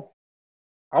know,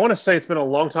 I want to say it's been a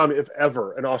long time, if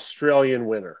ever, an Australian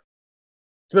winner.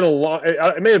 It's been a long,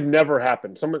 it may have never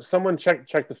happened. Someone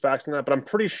check the facts on that, but I'm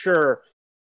pretty sure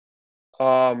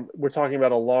we're talking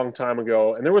about a long time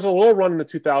ago. And there was a little run in the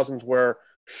 2000s where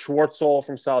Schwartzel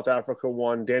from South Africa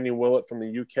won, Danny Willett from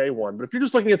the UK won. But if you're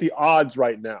just looking at the odds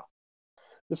right now,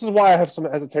 this is why I have some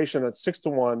hesitation at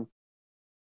 6-1.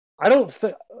 I don't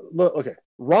think. Look, okay,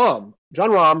 John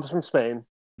Rahm from Spain,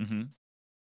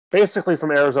 basically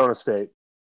from Arizona State,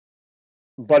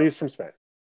 but he's from Spain.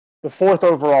 The 4th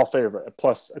overall favorite at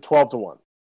plus 12-1.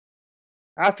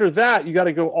 After that, you got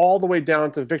to go all the way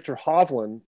down to Victor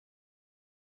Hovland,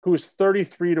 who is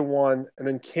 33-1, and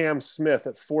then Cam Smith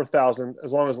at 4,000,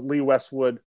 as long as Lee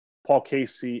Westwood, Paul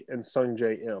Casey, and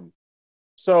Sungjae Im.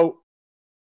 So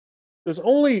there's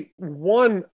only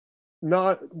two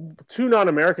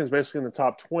non-Americans basically in the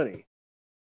top 20.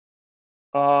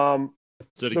 So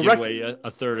to give away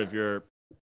a third of your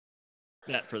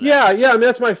bet for that. Yeah. I mean,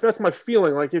 that's my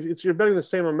feeling. Like if you're betting the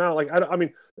same amount, like I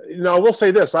mean, I will say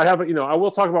this. I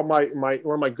will talk about my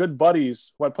one of my good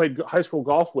buddies who I played high school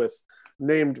golf with,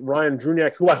 named Ryan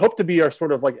Druniak, who I hope to be our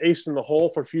sort of like ace in the hole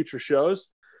for future shows.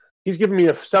 He's given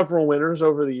me several winners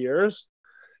over the years.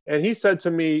 And he said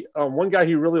to me, one guy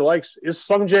he really likes is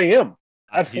Sungjae Im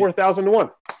at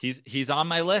 4,000-1. He's on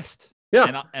my list.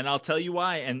 Yeah. And I'll tell you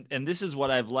why. And this is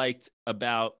what I've liked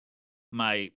about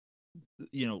my,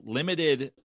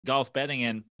 limited golf betting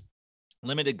and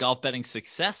limited golf betting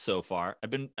success so far.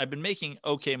 I've been making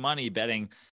okay money betting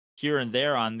here and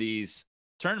there on these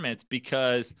tournaments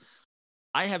because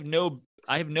I have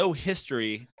no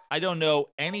history. I don't know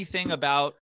anything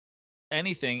about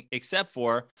anything except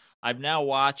for I've now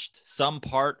watched some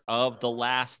part of the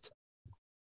last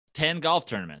 10 golf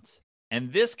tournaments,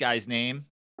 and this guy's name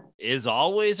is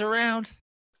always around.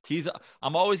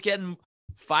 I'm always getting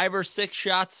 5 or 6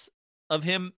 shots of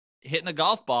him hitting a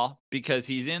golf ball because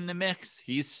he's in the mix.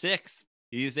 He's 6th,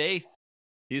 he's 8th,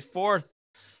 he's 4th.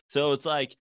 So it's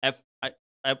like at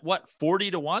what,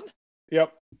 40-1?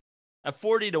 Yep. At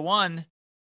 40-1,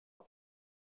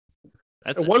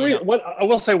 That's I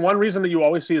will say one reason that you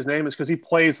always see his name is because he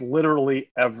plays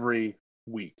literally every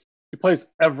week. He plays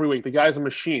every week. The guy's a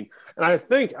machine. And I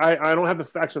think I don't have the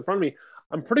facts in front of me.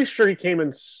 I'm pretty sure he came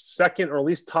in second or at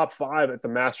least top 5 at the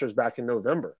Masters back in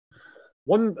November.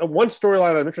 One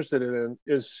storyline I'm interested in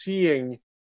is seeing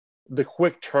the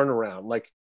quick turnaround.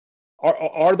 Like,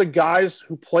 are the guys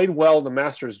who played well in the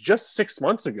Masters just 6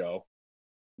 months ago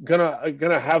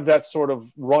gonna have that sort of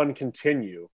run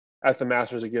continue at the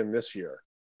Masters again this year?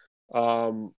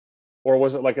 Or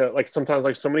was it like sometimes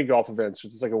like so many golf events,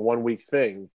 it's like a 1 week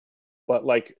thing? But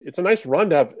like, it's a nice run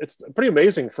to have. It's pretty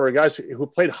amazing for a guys who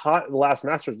played hot in the last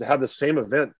Masters to have the same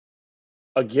event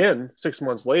again 6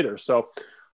 months later. So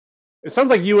it sounds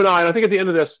like you and I think at the end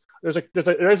of this, there's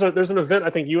an event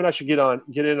I think you and I should get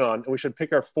in on, and we should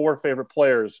pick our 4 favorite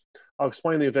players. I'll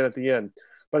explain the event at the end.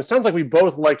 But it sounds like we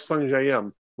both like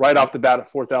Sungjae right off the bat at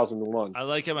 4,001. I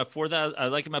like him at 4,000. I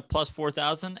like him at plus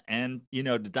 4,000. And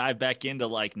to dive back into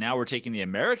like now we're taking the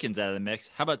Americans out of the mix.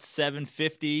 How about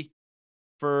 750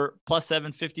 for plus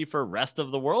 750 for rest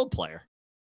of the world player?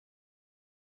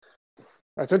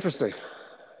 That's interesting.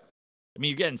 I mean,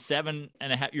 you're getting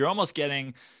 7.5. You're almost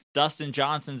getting Dustin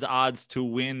Johnson's odds to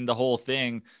win the whole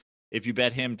thing if you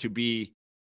bet him to be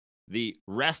the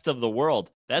rest of the world.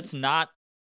 That's not,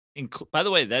 by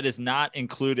the way, that is not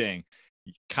including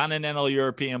continental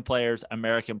European players,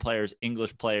 American players,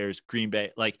 English players, Green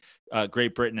Bay, like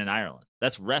Great Britain and Ireland.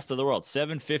 That's rest of the world.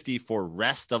 750 for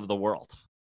rest of the world.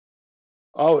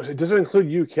 Oh, it doesn't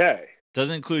include UK.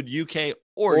 Doesn't include UK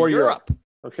or Europe.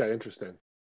 Okay, interesting.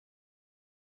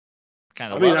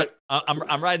 Kind of love it.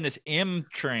 I'm riding this M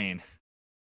train.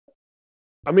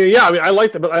 I mean, yeah, I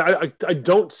like that, but I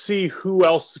don't see who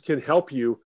else can help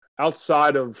you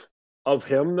outside of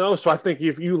him, though. So I think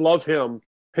if you love him,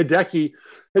 Hideki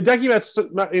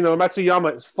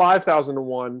Matsuyama is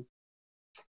 5,001.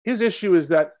 His issue is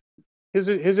that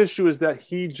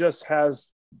he just has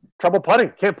trouble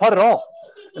putting, can't putt at all.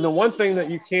 And the one thing that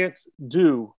you can't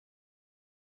do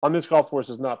on this golf course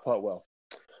is not putt well.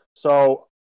 So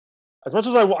as much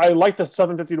as I like the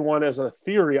 750 to 1 as a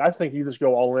theory, I think you just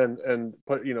go all in and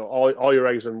put all your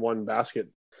eggs in one basket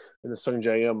in the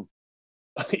Sungjae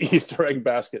Easter egg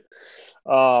basket.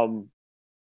 I'm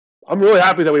really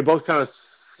happy that we both kind of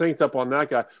synced up on that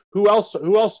guy. Who else?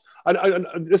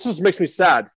 This makes me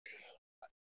sad.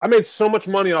 I made so much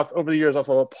money over the years off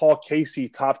of a Paul Casey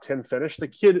top 10 finish. The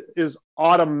kid is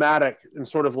automatic in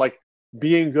sort of like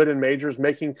being good in majors,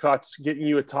 making cuts, getting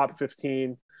you a top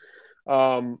 15.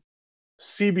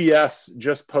 CBS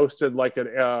just posted like an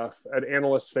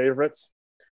analyst favorites,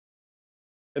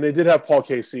 and they did have Paul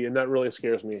Casey, and that really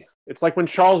scares me. It's like when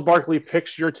Charles Barkley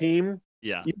picks your team.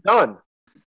 Yeah, you're done.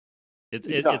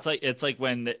 It's like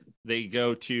when they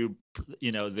go to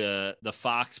the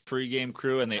Fox pregame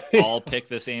crew and they all pick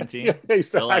the same team. Exactly.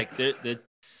 So like the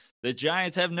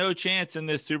Giants have no chance in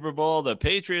this Super Bowl. The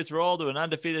Patriots roll to an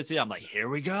undefeated season. I'm like, here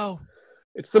we go.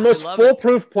 It's the most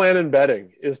foolproof plan in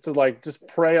betting is to like just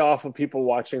prey off of people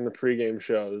watching the pregame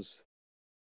shows,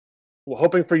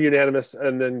 hoping for unanimous,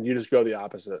 and then you just go the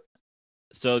opposite.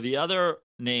 So the other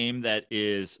name that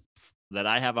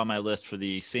I have on my list for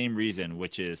the same reason,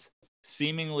 which is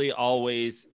seemingly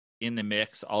always in the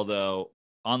mix, although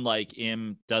unlike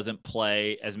him doesn't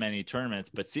play as many tournaments,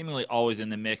 but seemingly always in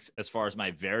the mix as far as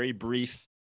my very brief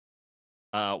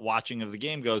watching of the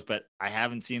game goes, but I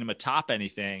haven't seen him atop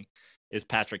anything, is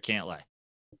Patrick Cantlay.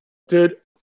 Dude.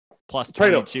 Plus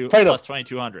 22, plus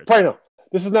 2,200. Prano,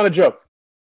 this is not a joke.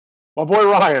 My boy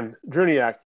Ryan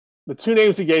Druniak, the 2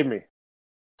 names he gave me,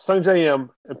 Sungjae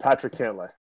and Patrick Cantlay.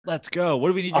 Let's go. What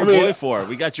do we need your boy for?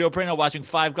 We got Joe Prano watching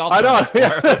 5 golf. I know.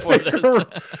 Yeah,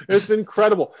 it's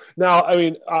incredible. Now, I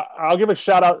mean, I'll give a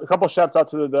couple of shouts out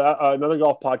to the another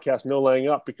golf podcast, No Laying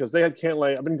Up, because they had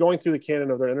Cantlay. I've been going through the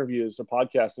canon of their interviews, the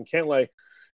podcast, and Cantlay,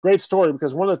 great story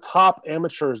because one of the top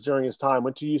amateurs during his time,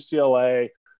 went to UCLA,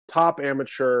 top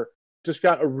amateur, just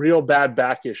got a real bad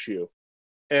back issue.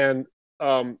 And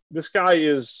this guy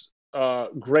is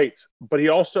great, but he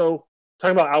also,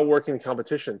 talking about outworking the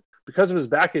competition, because of his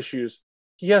back issues,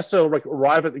 he has to like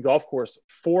arrive at the golf course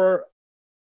 4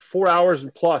 hours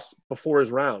and plus before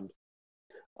his round.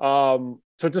 So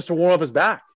just to warm up his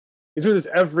back. He's doing this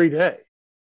every day.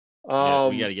 We got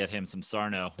to get him some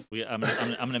Sarno. I'm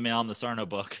gonna mail him the Sarno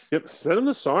book. Yep, send him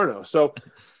the Sarno. So,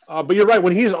 but you're right.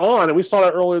 When he's on, and we saw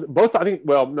that earlier. Both, I think.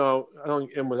 Well, no, I don't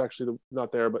think M was actually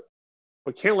not there, but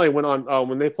Cantlay went on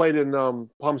when they played in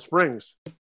Palm Springs.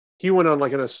 He went on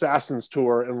like an Assassin's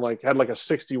tour and like had like a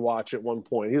 60 watch at one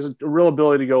point. He has a real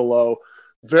ability to go low.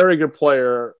 Very good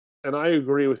player, and I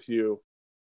agree with you.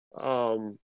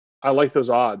 I like those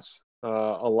odds a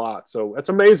lot. So that's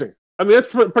amazing. I mean,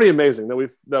 that's pretty amazing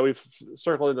that we've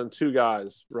circled in on two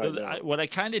guys right now. What I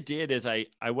kind of did is I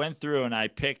went through and I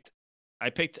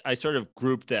sort of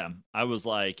grouped them. I was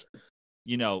like,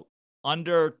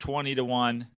 under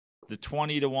 20-1, the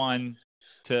 20-1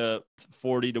 to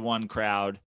 40-1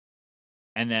 crowd,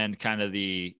 and then kind of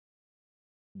the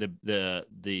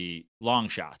long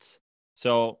shots.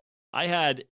 So I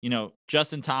had,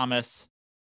 Justin Thomas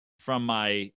from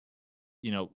my,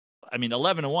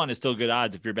 11-1 is still good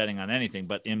odds if you're betting on anything,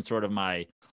 but in sort of my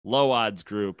low odds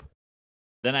group.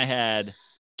 Then I had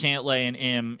Cantlay and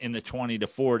Im in the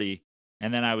 20-40,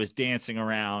 and then I was dancing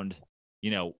around,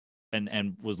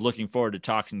 and was looking forward to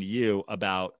talking to you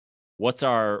about what's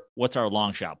our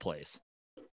long shot plays.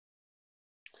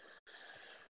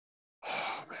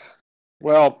 Oh, man.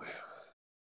 Well,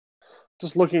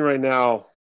 just looking right now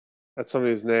at some of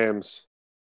these names.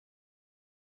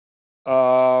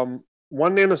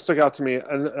 One name that stuck out to me,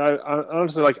 and I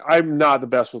honestly, I'm not the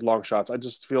best with long shots. I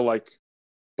just feel like,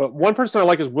 but one person I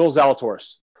like is Will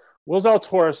Zalatoris. Will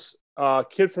Zalatoris,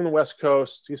 kid from the West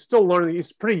Coast. He's still learning.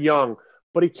 He's pretty young,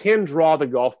 but he can draw the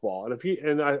golf ball, and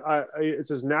it's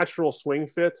his natural swing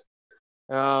fit.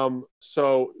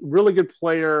 So really good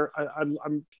player.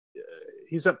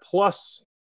 He's at plus.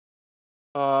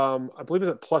 I believe he's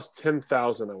at plus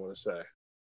 10,000. I want to say.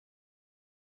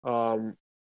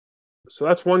 So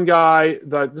that's one guy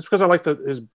that just because I like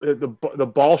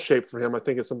the ball shape for him, I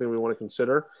think it's something we want to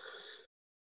consider.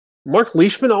 Mark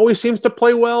Leishman always seems to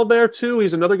play well there too.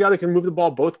 He's another guy that can move the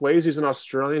ball both ways. He's an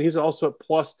Australian. He's also at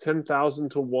plus 10,000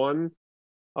 to 1.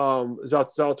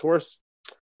 Zalatoris.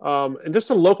 And just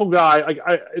a local guy.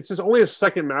 It's only his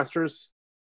second Masters,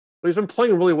 but he's been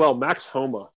playing really well. Max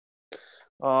Homa.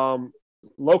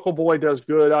 Local boy does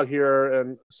good out here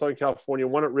in Southern California.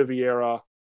 Won at Riviera.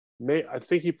 I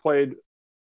think he played.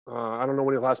 I don't know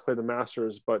when he last played the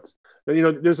Masters, but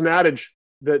there's an adage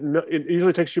that it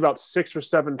usually takes you about 6 or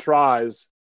 7 tries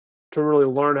to really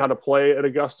learn how to play at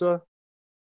Augusta.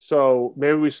 So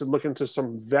maybe we should look into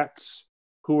some vets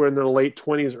who are in their late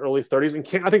 20s, early 30s, and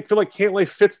feel like Cantlay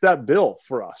fits that bill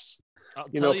for us.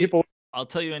 I'll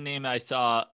tell you a name I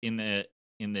saw in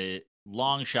the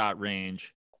long shot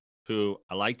range, who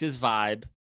I liked his vibe.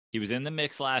 He was in the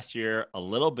mix last year a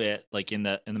little bit, like in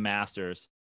the Masters.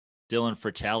 Dylan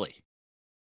Fratelli.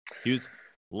 He was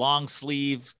long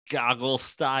sleeves, goggle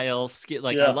style.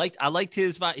 I liked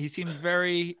his vibe. He seemed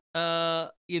very,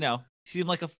 he seemed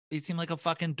like a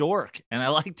fucking dork, and I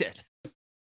liked it.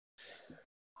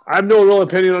 I have no real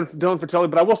opinion on Dylan Fratelli,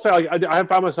 but I will say I have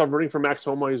found myself rooting for Max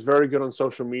Homa. He's very good on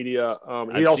social media.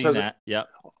 He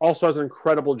also has an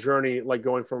incredible journey, like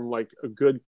going from like a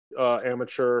good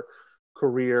amateur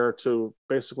career to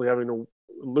basically having to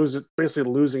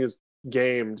losing his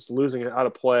game, just losing how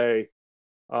to play,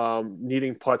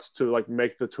 needing putts to like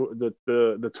make the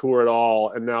tour at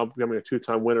all, and now becoming a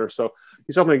 2-time winner. So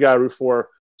he's something a guy I root for.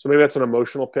 So maybe that's an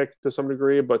emotional pick to some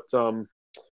degree, but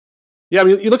yeah, I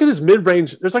mean, you look at this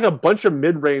mid-range. There's like a bunch of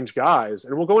mid-range guys,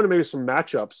 and we'll go into maybe some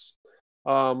matchups.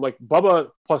 Like Bubba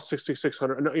plus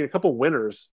 6,600, a couple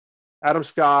winners. Adam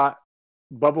Scott,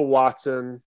 Bubba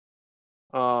Watson.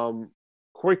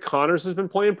 Corey Connors has been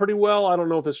playing pretty well. I don't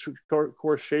know if this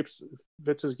course shapes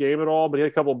fits his game at all, but he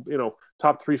had a couple,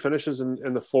 top 3 finishes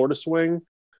in the Florida swing.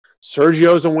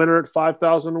 Sergio's a winner at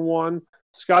 5,001.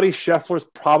 Scotty Scheffler's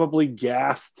probably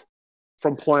gassed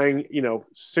from playing,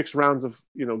 6 rounds of,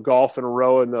 golf in a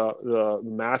row in the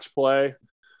match play.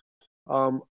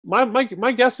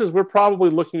 My guess is we're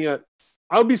probably looking at.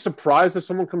 I would be surprised if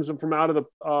someone comes in from out of the,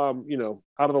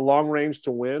 out of the long range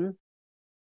to win.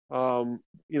 Finau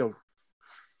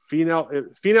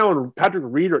and Patrick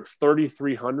Reed are at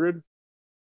 3,300.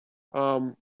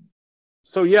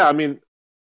 So yeah, I mean,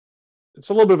 it's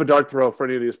a little bit of a dart throw for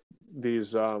any of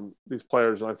these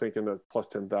players. I think in the plus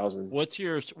 10,000. What's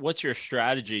your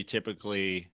strategy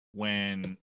typically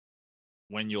when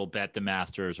you'll bet the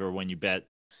Masters or when you bet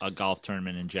a golf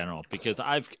tournament in general? Because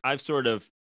I've sort of,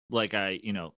 like I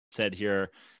said here in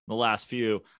the last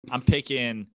few, I'm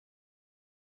picking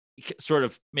sort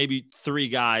of maybe 3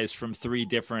 guys from 3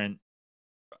 different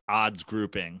odds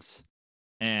groupings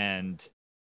and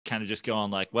kind of just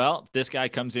going like, well, if this guy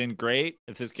comes in, great.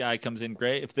 If this guy comes in,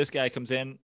 great. If this guy comes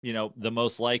in, the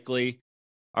most likely,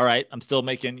 all right, I'm still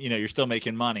making, you're still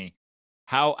making money.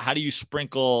 How do you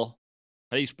sprinkle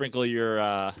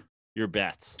your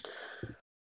bets?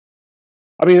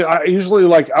 I mean, I usually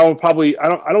I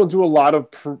don't do a lot of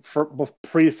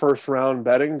pre-first round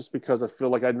betting just because I feel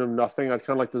like I know nothing. I'd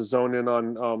kind of like to zone in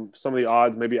on some of the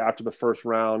odds maybe after the first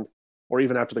round or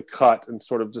even after the cut and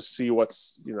sort of just see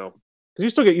what's, because You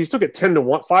still get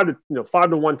 10-1, 5-1,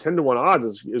 10-1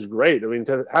 odds is great. I mean,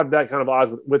 to have that kind of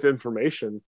odds with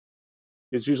information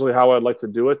is usually how I'd like to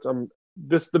do it.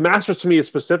 The Masters to me is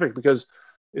specific because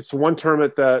it's one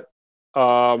tournament that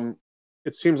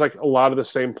it seems like a lot of the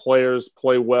same players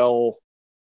play well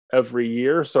every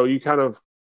year. So you kind of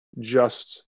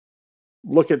just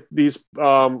look at these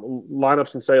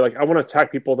lineups and say, like, I want to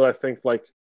attack people that I think, like,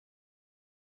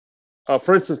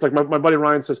 for instance, like my buddy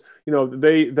Ryan says,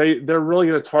 they're really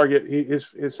going to target.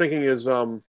 His thinking is,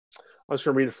 I'm just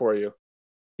going to read it for you.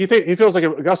 He feels like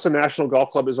Augusta National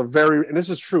Golf Club is and this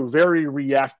is true, very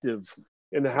reactive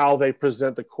in how they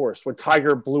present the course. When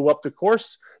Tiger blew up the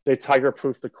course, they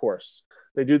Tiger-proof the course.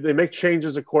 They make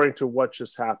changes according to what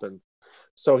just happened.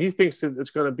 So he thinks that it's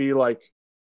going to be like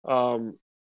the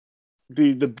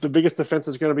biggest defense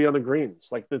is going to be on the greens.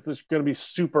 Like, this is going to be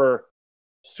super,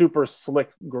 super slick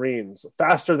greens,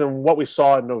 faster than what we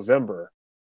saw in November,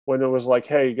 when it was like,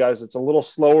 hey guys, it's a little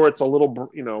slower, it's a little,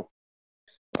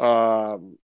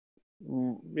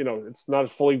 it's not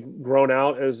as fully grown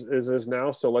out as is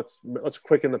now. So let's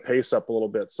quicken the pace up a little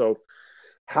bit. So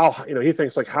he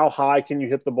thinks, like, how high can you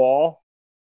hit the ball,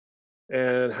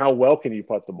 and how well can you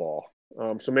putt the ball?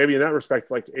 So maybe in that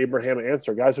respect, like Abraham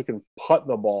Ancer, guys who can putt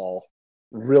the ball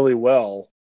really well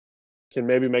can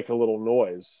maybe make a little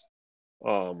noise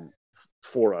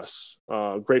for us.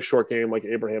 Great short game like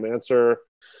Abraham Ancer.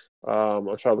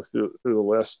 I'll try to look through the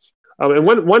list. And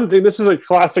one thing, this is a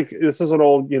classic. This is an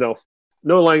old,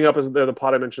 no laying up is the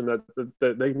pot I mentioned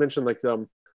that they mentioned, like the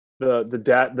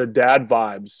dad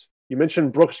vibes. You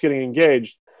mentioned Brooks getting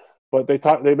engaged, but they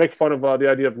make fun of the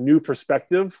idea of new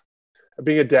perspective.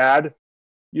 Being a dad,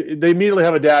 they immediately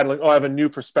have a dad like, oh, I have a new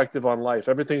perspective on life.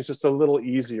 Everything's just a little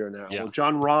easier now. Yeah. Well,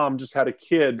 John Rahm just had a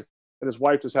kid, and his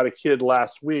wife just had a kid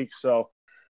last week, so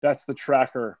that's the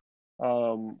tracker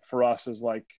for us. Is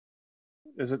like,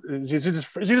 is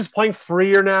he just playing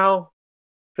freer now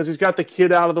because he's got the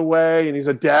kid out of the way and he's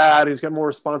a dad? He's got more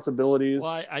responsibilities.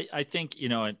 Well, I think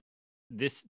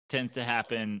this tends to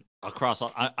happen across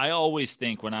all. I always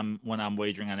think when I'm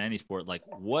wagering on any sport, like,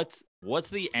 what's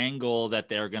the angle that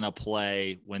they're gonna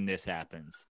play when this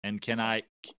happens, and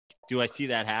do I see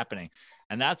that happening?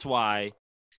 And that's why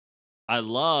I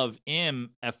love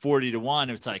him at 40-1.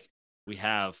 It's like, we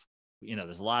have,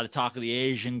 there's a lot of talk of the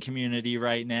Asian community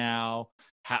right now,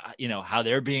 how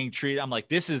they're being treated. I'm like,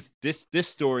 this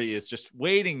story is just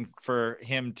waiting for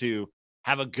him to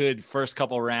have a good first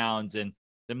couple rounds and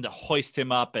them to hoist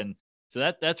him up. And so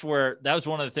that was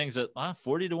one of the things that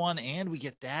 40-1, and we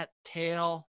get that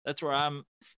tail. That's where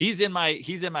he's in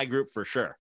my group for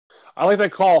sure. I like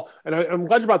that call, and I'm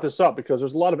glad you brought this up because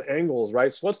there's a lot of angles,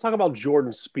 right? So let's talk about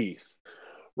Jordan Spieth,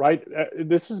 right?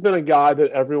 This has been a guy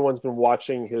that everyone's been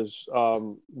watching his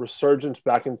resurgence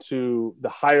back into the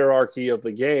hierarchy of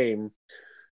the game.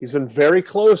 He's been very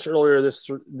close earlier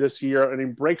this year, and he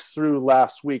breaks through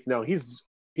last week. Now he's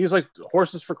like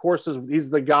horses for courses. He's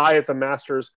the guy at the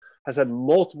Masters, has had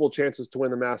multiple chances to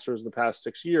win the Masters in the past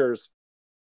 6 years.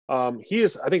 He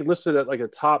is, I think, listed at like a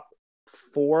top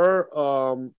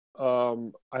 4.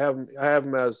 I have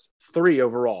him as 3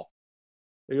 overall.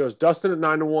 He goes Dustin at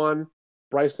 9-1,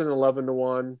 Bryson at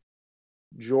 11-1,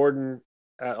 Jordan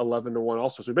at 11-1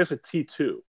 also. So basically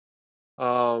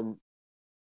T2.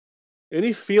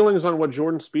 Any feelings on what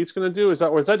Jordan Spieth's going to do?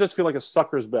 Or does that just feel like a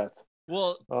sucker's bet?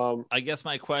 Well, I guess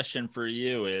my question for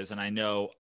you is, and I know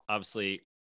obviously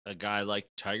a guy like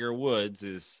Tiger Woods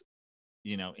is,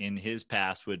 in his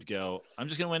past would go, I'm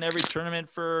just going to win every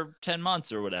tournament for 10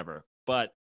 months or whatever.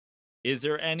 But is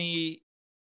there any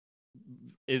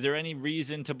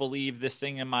reason to believe this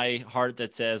thing in my heart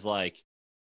that says, like,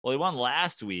 well, he won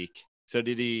last week, so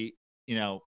did he,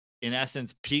 in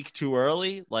essence, peak too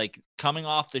early? Like, coming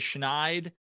off the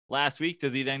Schneid last week,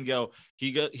 does he then go,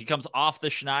 he comes off the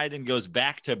Schneid and goes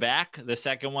back to back, the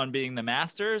second one being the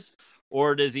Masters?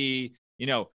 Or does he,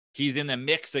 he's in the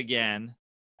mix again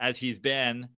as he's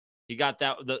been, he got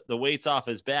the weights off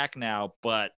his back now,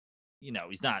 but,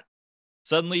 he's not.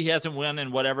 Suddenly he hasn't won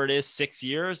in whatever it is, 6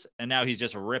 years, and now he's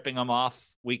just ripping them off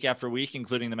week after week,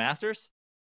 including the Masters?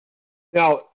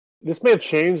 Now, this may have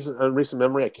changed in recent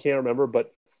memory. I can't remember,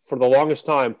 but for the longest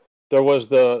time, there was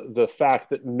the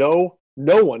fact that no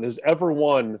one has ever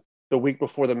won the week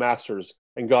before the Masters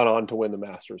and gone on to win the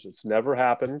Masters. It's never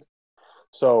happened.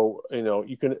 So,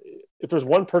 you can, if there's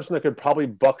one person that could probably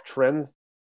buck trend,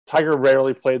 Tiger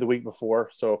rarely played the week before.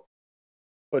 So,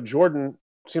 but Jordan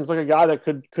seems like a guy that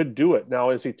could do it. Now,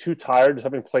 is he too tired?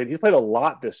 Having played, he's played a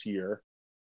lot this year.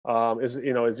 Is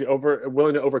he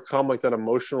willing to overcome like that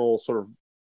emotional sort of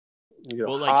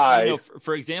high?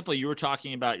 For example, you were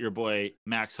talking about your boy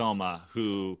Max Homa,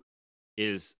 who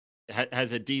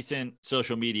has a decent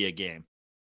social media game.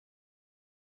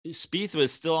 Spieth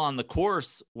was still on the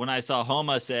course when I saw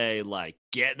Homa say, like,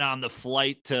 getting on the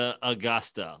flight to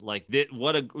Augusta. Like,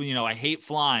 I hate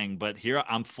flying, but here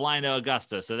I'm flying to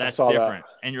Augusta, so that's different.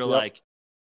 That. And you're like,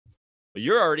 well,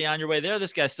 you're already on your way there.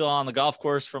 This guy's still on the golf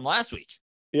course from last week.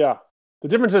 Yeah. The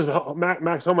difference is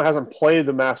Max Homa hasn't played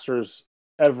the Masters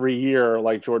every year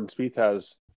like Jordan Spieth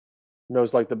has.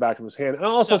 Knows like the back of his hand. And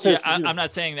also, I'm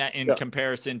not saying that in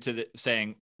comparison to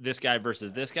saying this guy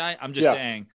versus this guy. I'm just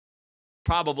saying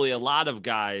probably a lot of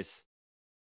guys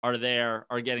are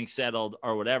getting settled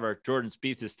or whatever. Jordan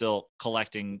Spieth is still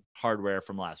collecting hardware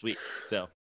from last week. So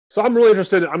I'm really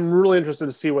interested. I'm really interested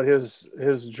to see what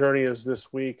his journey is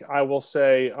this week. I will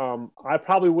say I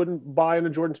probably wouldn't buy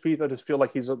into Jordan Spieth. I just feel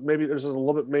like there's a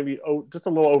little bit just a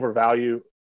little overvalue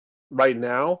right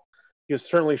now. He has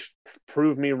certainly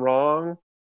proved me wrong.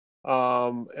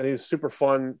 And he's super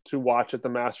fun to watch at the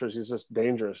Masters. He's just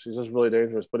dangerous. He's just really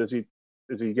dangerous. But is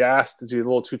he gassed? Is he a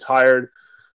little too tired?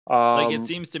 Like it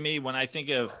seems to me when I think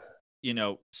of,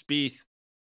 Spieth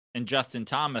and Justin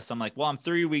Thomas, I'm like, well, I'm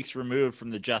 3 weeks removed from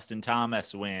the Justin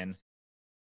Thomas win.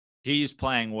 He's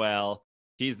playing well.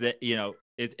 He's I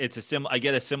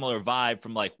get a similar vibe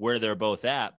from like where they're both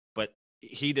at, but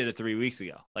he did it 3 weeks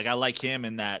ago. Like I like him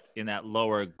in that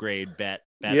lower grade bet.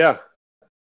 Yeah.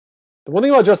 The one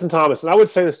thing about Justin Thomas, and I would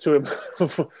say this to him,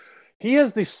 he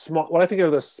has what I think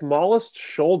are the smallest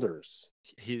shoulders.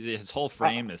 His whole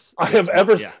frame is. I have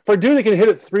ever for a dude that can hit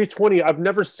at 320. I've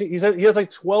never seen. He has like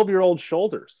 12-year-old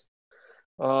shoulders,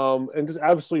 and just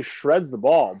absolutely shreds the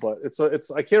ball. But it's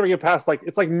I can't ever get past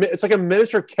it's like a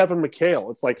miniature Kevin McHale.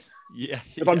 It's like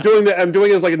if I'm doing that, I'm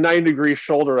doing it as like a 90-degree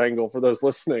shoulder angle for those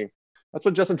listening. That's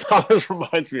what Justin Thomas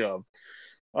reminds me of.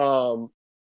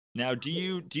 Now, do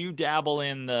you dabble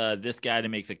in this guy to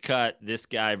make the cut, this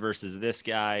guy versus this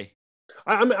guy?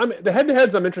 I'm the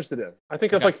head-to-heads I'm interested in. I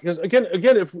think because again,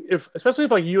 if especially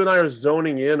if like you and I are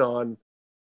zoning in on,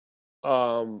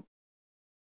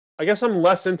 I guess I'm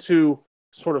less into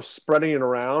sort of spreading it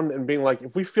around and being like,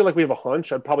 if we feel like we have a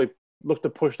hunch, I'd probably look to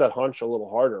push that hunch a little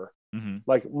harder. Mm-hmm.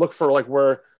 Like look for like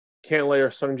where Cantlay or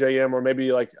Sungjae Im, or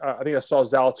maybe like I think I saw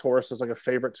Zalatoris as like a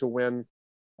favorite to win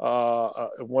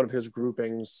one of his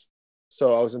groupings.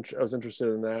 So I was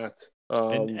interested in that.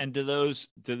 And do those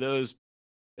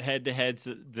head-to-heads,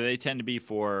 do they tend to be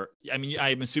for? I mean,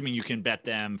 I'm assuming you can bet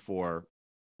them for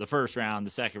the first round,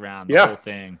 the second round, the whole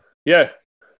thing. Yeah.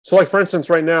 So, like for instance,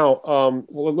 right now,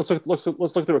 let's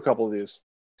look through a couple of these.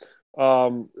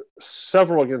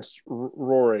 Several against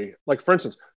Rory. Like for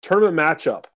instance, tournament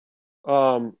matchup.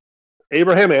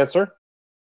 Abraham Answer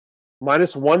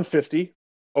 -150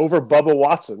 over Bubba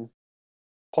Watson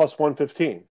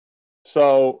 +115.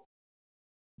 So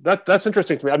that's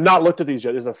interesting to me. I've not looked at these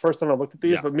yet. This is the first time I've looked at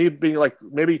these, but me being like,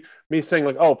 maybe me saying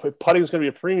like, oh, if putting is going to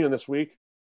be a premium this week.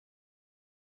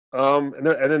 And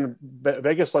then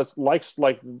Vegas likes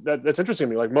like that. That's interesting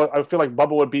to me. Like I feel like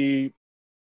Bubba would be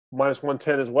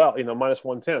 -110 as well,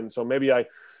 -110. So maybe I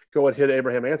go and hit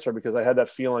Abraham Answer because I had that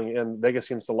feeling, and Vegas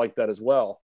seems to like that as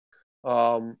well.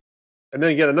 And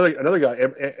then again, another guy,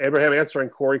 Abraham Answer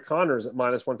and Corey Connors at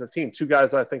 -115. Two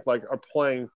guys that I think like are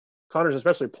playing. Connors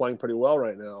especially playing pretty well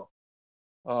right now.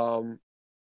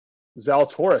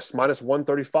 Zalatoris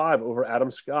 -135 over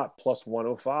Adam Scott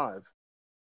 +105.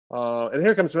 And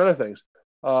here comes some other things.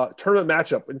 Tournament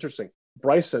matchup, interesting.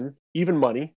 Bryson, even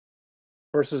money,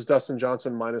 versus Dustin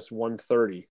Johnson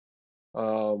 -130.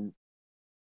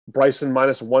 Bryson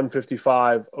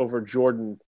 -155 over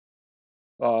Jordan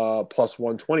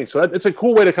 +120. So it's a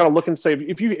cool way to kind of look and say,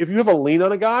 if you have a lean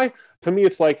on a guy, to me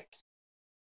it's like,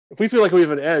 if we feel like we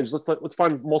have an edge, let's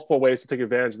find multiple ways to take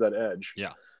advantage of that edge.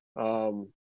 Yeah.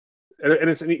 And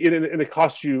it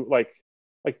costs you like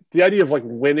the idea of like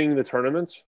winning the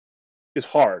tournament is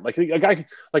hard. Like a guy,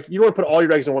 like you don't want to put all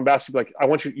your eggs in one basket. Like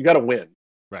you got to win.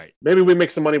 Right. Maybe we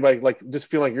make some money by like just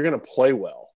feeling like you're going to play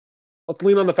well. Let's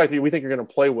lean on the fact that we think you're going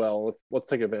to play well. Let's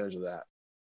take advantage of that.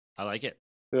 I like it.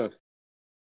 Yeah.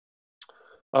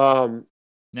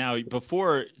 Now,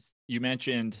 before you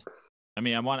mentioned, I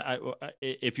mean,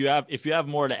 if you have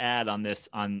more to add on this,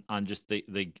 on just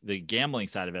the gambling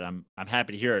side of it, I'm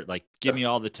happy to hear it. Like, give me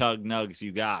all the tug nugs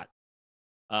you got.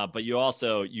 But you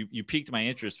also you piqued my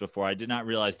interest before. I did not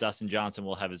realize Dustin Johnson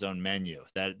will have his own menu.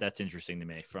 That's interesting to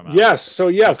me from a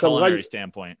culinary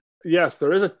standpoint. Yes,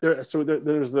 there is the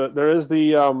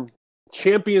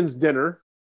Champions Dinner,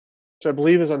 which I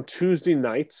believe is on Tuesday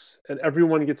nights, and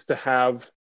everyone gets to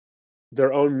have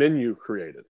their own menu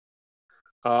created.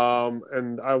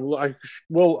 And I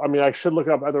mean, I should look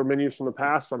up other menus from the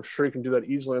past, but I'm sure you can do that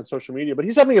easily on social media. But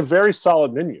he's having a very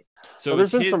solid menu. So now,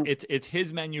 it's his, it's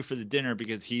his menu for the dinner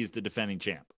because he's the defending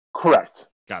champ. Correct.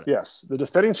 Got it. Yes, the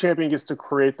defending champion gets to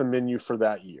create the menu for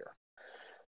that year.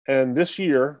 And this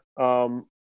year,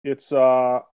 it's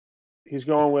he's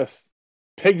going with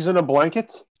pigs in a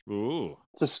blanket. Ooh.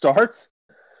 To start,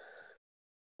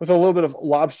 with a little bit of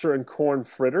lobster and corn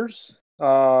fritters.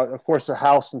 Of course, a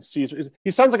house and Caesar.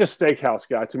 He sounds like a steakhouse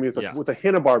guy to me with a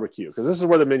hint of barbecue, because this is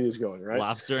where the menu is going, right?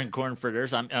 Lobster and corn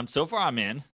fritters. I'm so far I'm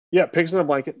in. Yeah, pigs in a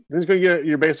blanket. Then he's going to get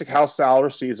your basic house salad or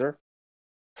Caesar.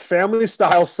 Family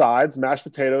style sides, mashed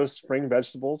potatoes, spring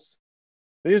vegetables.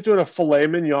 Then he's doing a filet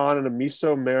mignon and a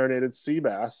miso marinated sea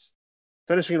bass,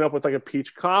 finishing it up with like a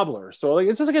peach cobbler. So like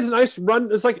it's just like a nice run.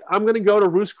 It's like I'm going to go to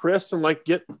Ruth's Chris and like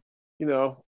get,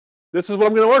 this is what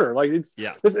I'm going to order. Like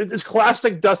it's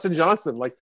classic Dustin Johnson.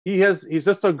 Like he's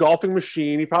just a golfing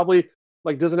machine. He probably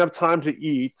like doesn't have time to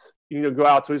eat. Go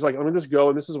out. So he's like, I'm going to just go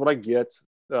and this is what I get.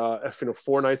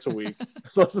 4 nights a week.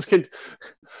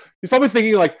 He's probably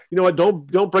thinking like, you know what?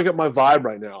 Don't break up my vibe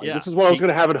right now. Like, this is what I was going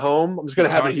to have at home. I'm just going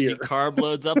to have it here. He carb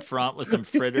loads up front with some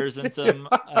fritters and some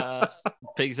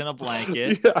pigs in a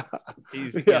blanket.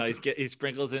 He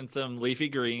sprinkles in some leafy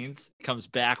greens. Comes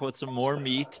back with some more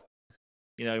meat.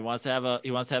 He wants to have a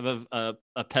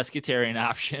pescatarian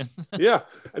option. Yeah,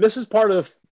 and this is part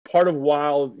of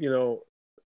why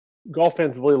golf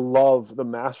fans really love the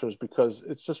Masters, because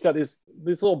it's just got these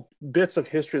little bits of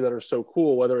history that are so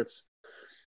cool, whether it's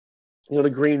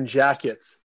the green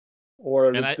jackets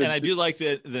or I do like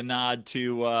the nod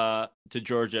to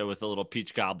Georgia with a little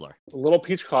peach cobbler. A little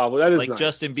peach cobbler, that is like nice.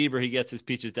 Justin Bieber, he gets his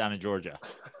peaches down in Georgia.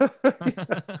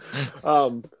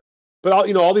 But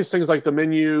all these things like the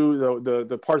menu,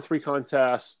 the par 3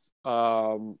 contest,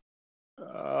 the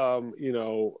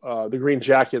green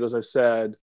jacket, as I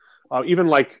said, even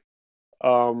like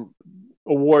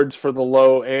awards for the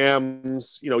low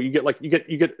AMs. You get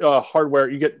hardware,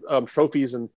 you get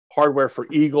trophies and hardware for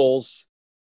Eagles.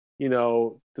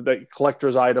 The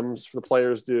collector's items for the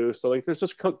players do. So like, there's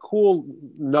just cool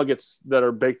nuggets that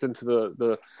are baked into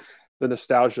the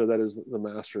nostalgia that is the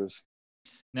Masters.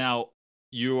 Now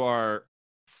you are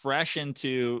fresh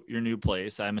into your new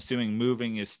place. I'm assuming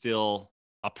moving is still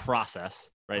a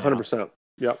process, right? 100%.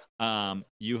 Yep.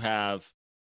 You have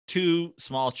 2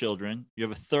 small children. You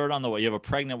have a third on the way. You have a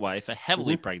pregnant wife, a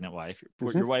heavily pregnant wife.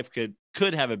 Your wife could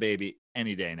have a baby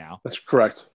any day now. That's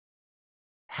correct.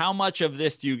 How much of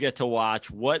this do you get to watch?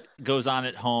 What goes on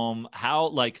at home? How,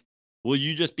 will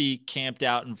you just be camped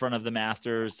out in front of the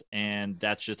Masters and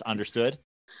that's just understood?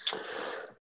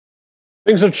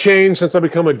 Things have changed since I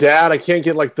become a dad. I can't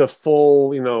get like the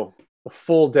full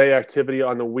day activity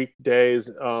on the weekdays,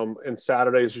 and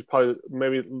Saturdays is probably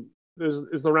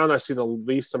is the round I see the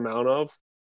least amount of.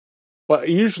 But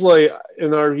usually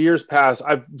in our years past,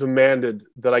 I've demanded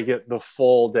that I get the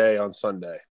full day on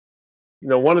Sunday.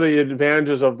 One of the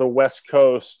advantages of the West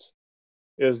Coast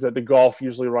is that the golf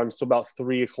usually runs to about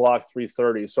 3 o'clock,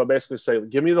 3:30. So I basically say,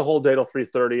 give me the whole day till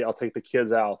 3:30. I'll take the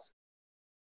kids out,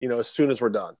 as soon as we're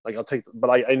done. Like but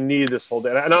I need this whole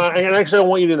day. And I actually don't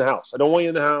want you in the house. I don't want you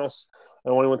in the house. I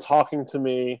don't want anyone talking to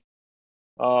me.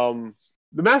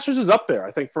 The Masters is up there,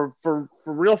 I think, for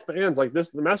real fans like this.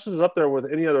 The Masters is up there with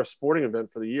any other sporting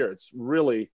event for the year. It's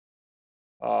really,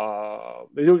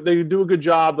 they do a good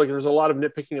job. Like, there's a lot of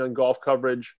nitpicking on golf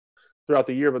coverage throughout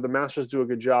the year, but the Masters do a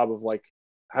good job of like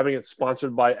having it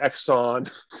sponsored by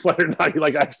Exxon, whether or not you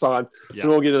like Exxon. We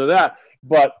won't get into that,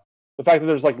 but the fact that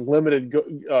there's like limited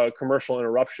commercial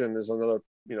interruption is another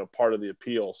part of the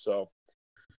appeal. So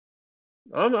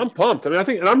I'm pumped.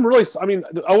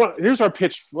 Here's our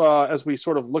pitch as we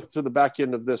sort of look to the back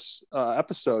end of this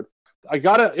episode. I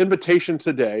got an invitation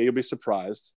today. You'll be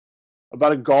surprised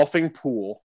about a golfing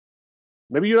pool.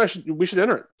 Maybe you and we should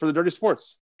enter it for the Dirty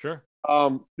Sports. Sure.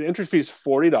 The entry fee is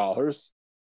 $40.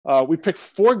 We picked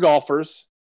 4 golfers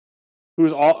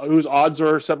whose odds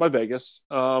are set by Vegas.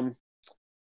 And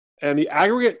the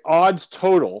aggregate odds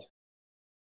total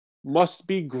must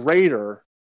be greater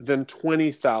than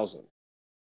 20,000.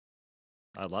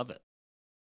 I love it.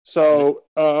 So,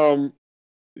 so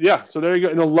there you go.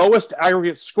 And the lowest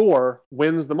aggregate score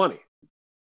wins the money.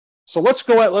 So let's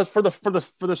go for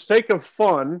the sake of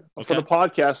fun for the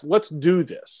podcast. Let's do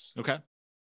this. Okay.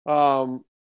 So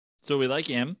we like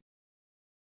M.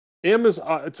 M is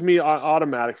to me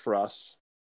automatic for us.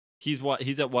 He's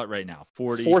at what right now?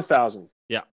 4,000.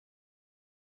 Yeah.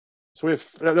 So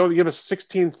they'll give us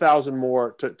 16,000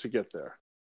 more to get there.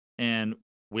 And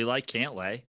we like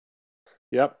Cantlay.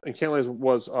 Yep, and Cantlay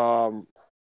was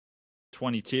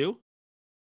 22.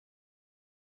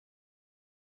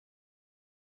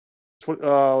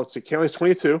 Let's see. Cantley's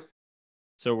 22.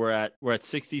 So we're at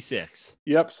 66.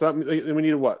 Yep. So that we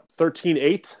need what?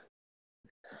 13.8.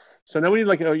 So now we need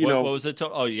like What was the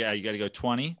total? Oh yeah, you got to go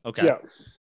 20. Okay. Yeah.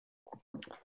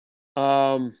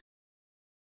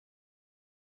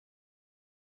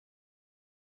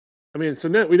 I mean, so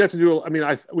then we'd have to do. I mean,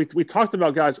 we talked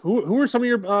about guys. Who are some of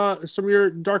your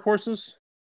dark horses?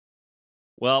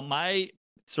 Well, my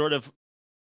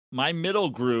middle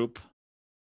group,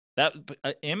 that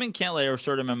Im and Cantlay are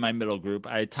sort of in my middle group.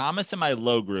 I had Thomas in my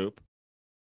low group,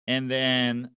 and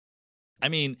then, I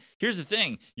mean, here's the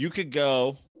thing: you could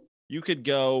go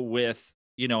with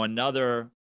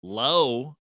another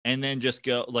low, and then just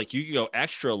go like you could go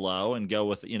extra low and go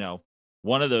with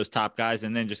one of those top guys,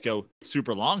 and then just go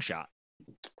super long shot.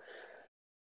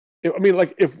 I mean,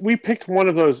 like if we picked one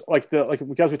of those, like guys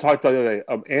we talked about the other day,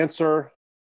 Answer.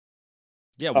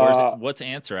 Yeah, what's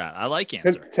Answer at? I like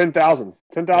Answer. 10,000.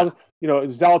 Yeah.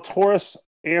 Zalatoris,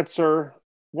 Answer,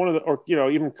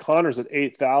 even Connor's at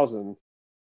 8,000.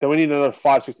 Then we need another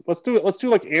 5, 6. Let's do it. Let's do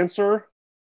like Answer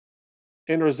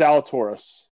and or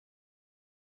Zalatoris.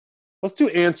 Let's do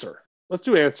Answer.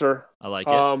 I like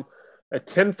it. At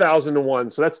 10,000 to 1.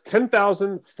 So that's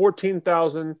 10,000,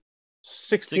 14,000,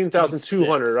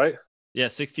 16,200, right? Yeah,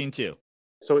 16,200.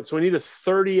 So we need a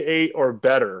 38 or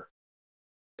better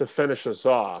to finish us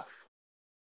off.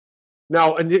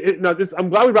 Now, I'm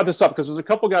glad we brought this up because there's a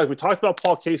couple guys. We talked about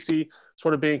Paul Casey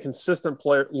sort of being a consistent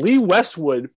player. Lee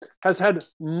Westwood has had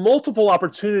multiple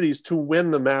opportunities to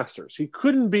win the Masters. He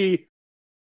couldn't be,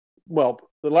 the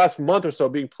last month or so,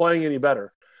 playing any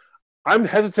better. I'm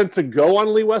hesitant to go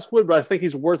on Lee Westwood, but I think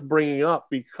he's worth bringing up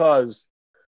because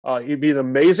he'd be an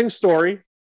amazing story.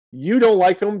 You don't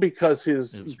like him because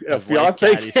his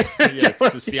fiance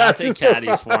his fiance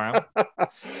caddies for him.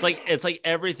 It's like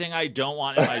everything I don't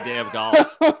want in my day of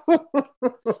golf.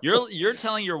 You're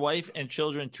telling your wife and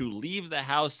children to leave the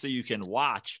house so you can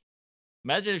watch.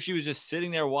 Imagine if she was just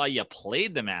sitting there while you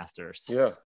played the Masters.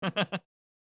 Yeah,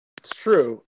 it's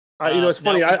true. It's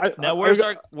funny.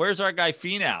 Where's our guy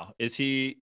Finau? Is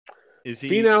he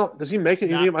Finau? Does he make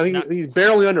it? I think he's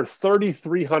barely under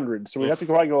 3,300. So we have to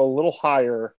go a little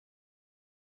higher.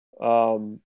 We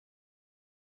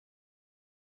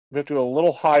have to go a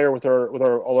little higher with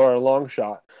our long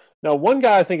shot. Now, one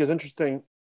guy I think is interesting.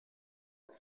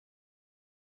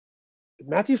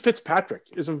 Matthew Fitzpatrick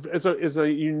is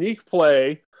a unique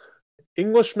play.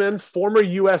 Englishman, former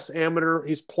U.S. amateur.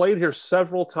 He's played here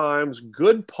several times.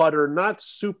 Good putter, not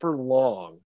super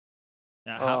long.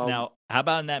 Now, how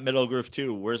about in that middle groove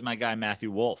too? Where's my guy Matthew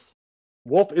Wolff?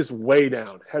 Wolff is way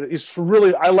down. He's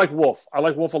really. I like Wolff. I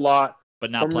like Wolff a lot,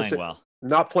 but not playing well.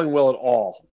 Not playing well at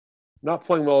all. Not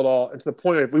playing well at all. And to the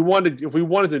point, if we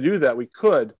wanted to do that, we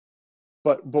could.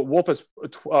 But Wolff is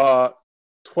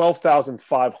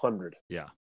 12,500. Yeah.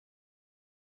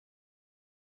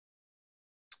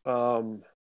 I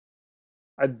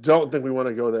don't think we want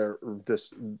to go there.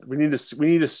 We need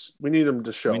him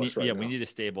to show us. We need a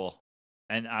stable,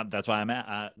 and that's why I'm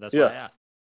at. That's why I asked.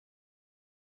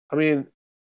 I mean,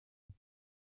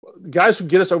 guys who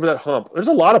get us over that hump. There's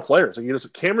a lot of players.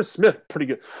 Cameron Smith, pretty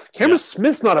good. Cameron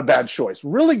Smith's not a bad choice.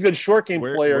 Really good short game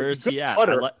player. Where is he at?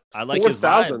 I like his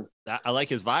vibe. I like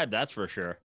his vibe. That's for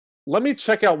sure. Let me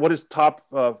check out what his top.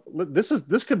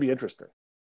 This could be interesting.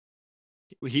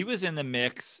 He was in the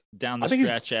mix down the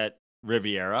stretch at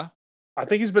Riviera. I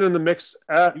think he's been in the mix.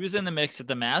 He was in the mix at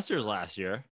the Masters last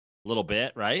year, a little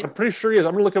bit, right? I'm pretty sure he is.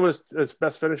 I'm going to look at what his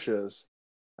best finish is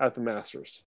at the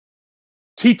Masters.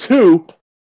 T2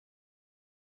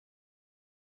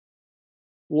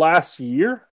 last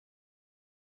year.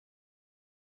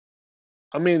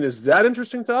 I mean, is that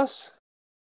interesting to us?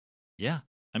 Yeah.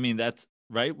 I mean, that's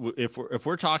right. If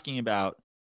we're talking about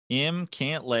Im,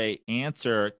 Cantlay,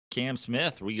 Answer, Cam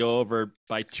Smith, we go over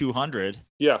by 200.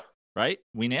 Yeah. Right?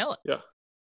 We nail it. Yeah.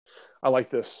 I like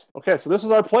this. Okay, so this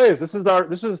is our plays. This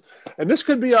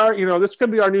could be our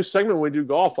new segment when we do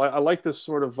golf. I like this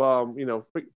sort of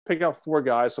pick out 4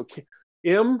 guys. So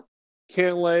Im,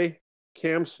 Cantlay,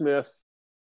 Cam Smith,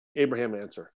 Abraham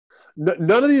Answer.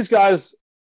 None of these guys.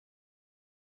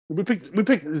 We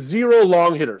picked 0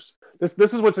 long hitters.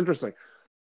 This is what's interesting.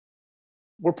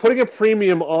 We're putting a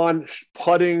premium on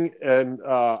putting and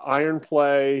iron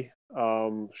play,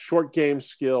 short game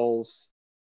skills.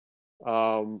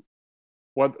 So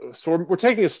we're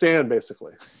taking a stand,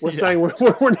 basically. We're saying we're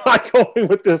not going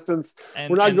with distance.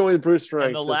 We're not going with brute strength.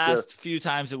 And the last few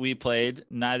times that we played,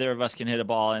 neither of us can hit a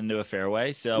ball into a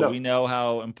fairway. So we know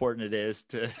how important it is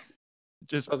to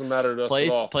just doesn't matter to us at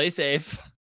all. Play safe.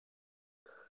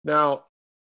 Now,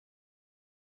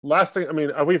 last thing. I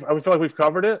mean, we feel like we've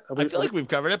covered it. I feel like we've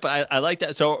covered it, but I like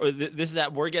that. So this is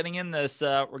that we're getting in this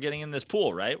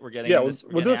pool, right? We're getting in this.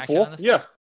 We'll do this pool. Yeah.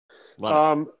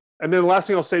 And then the last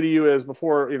thing I'll say to you is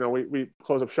before we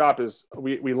close up shop is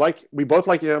we both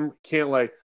like him.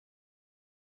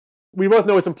 We both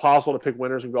know it's impossible to pick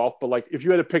winners in golf, but like if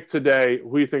you had to pick today,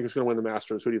 who do you think is going to win the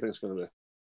Masters? Who do you think is going to be?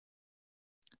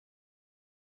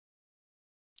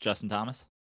 Justin Thomas.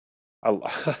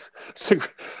 It's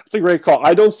a great call.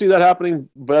 I don't see that happening,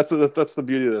 but that's the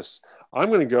beauty of this. I'm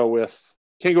going to go with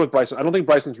can't go with Bryson. I don't think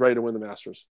Bryson's ready to win the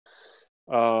Masters.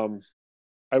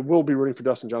 I will be rooting for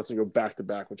Dustin Johnson to go back to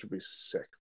back, which would be sick.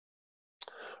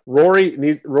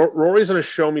 Rory's in a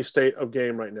show me state of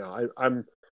game right now.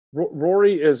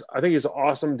 Rory is, I think he's an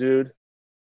awesome dude.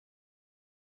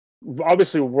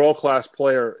 Obviously, a world-class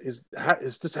player is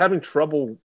just having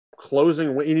trouble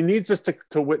closing. He needs this to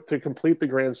complete the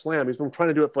Grand Slam. He's been trying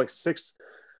to do it for like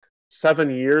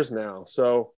 6-7 years now.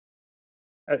 So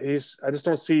I just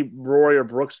don't see Rory or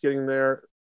Brooks getting there.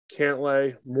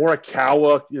 Cantlay,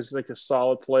 Morikawa is like a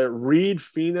solid player. Reed,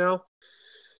 Finau.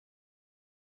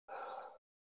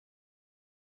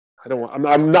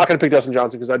 I'm not going to pick Dustin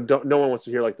Johnson because no one wants to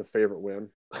hear like the favorite win.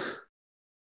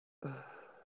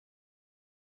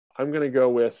 I'm going to go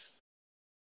with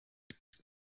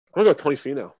Tony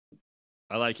Finau.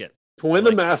 I like it. To win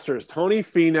the Masters, Tony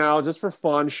Finau, just for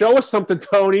fun. Show us something,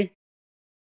 Tony.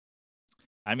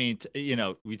 I mean,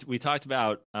 we talked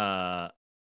about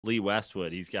Lee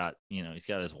Westwood. He's got his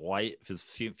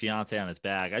fiance on his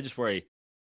bag. I just worry,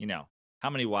 how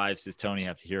many wives does Tony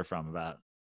have to hear from about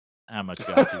how much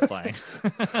golf he's playing?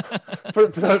 for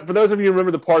those of you who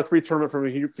remember the par 3 tournament from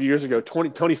a few years ago, Tony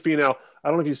Finau, I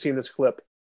don't know if you've seen this clip.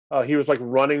 He was like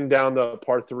running down the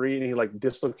par 3 and he like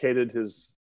dislocated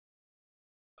his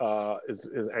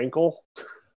ankle.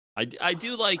 I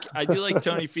do like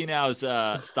Tony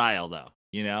Finau's style though.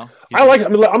 I like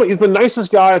him. I mean, he's the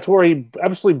nicest guy. It's where he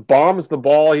absolutely bombs the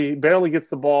ball. He barely gets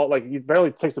the ball. Like he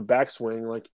barely takes the backswing.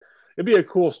 Like it'd be a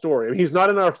cool story. I mean, he's not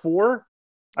in our 4.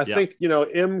 I think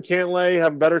Cantlay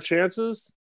have better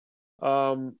chances.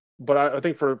 But I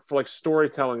think for like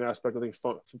storytelling aspect, I think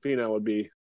Finau would be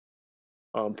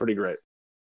pretty great.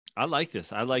 I like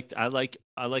this. I like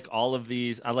all of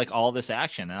these. I like all this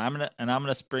action, and I'm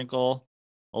gonna sprinkle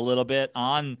a little bit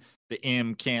on the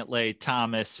Cantlay,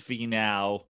 Thomas,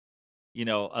 Finau.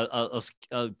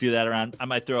 I'll do that around. I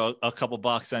might throw a couple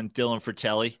bucks on Dylan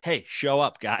Fratelli. Hey, show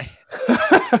up, guy.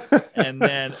 and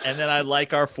then I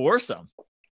like our foursome.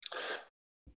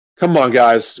 Come on,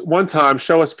 guys! One time,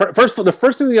 show us first. The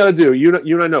first thing you got to do, you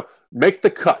and I know, make the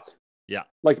cut. Yeah,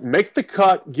 like make the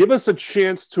cut. Give us a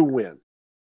chance to win.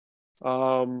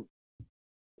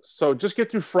 So just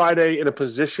get through Friday in a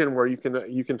position where you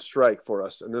can strike for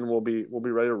us, and then we'll be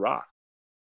ready to rock.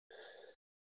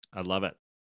 I love it.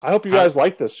 I hope you guys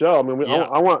like this show. I mean,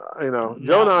 I want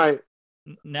Joe and I.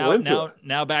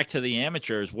 Now back to the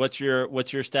amateurs. What's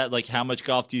your stat? Like, how much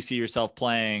golf do you see yourself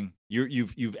playing?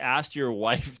 You've asked your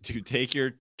wife to take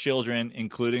your children,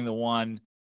 including the one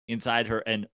inside her,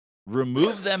 and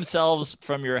remove themselves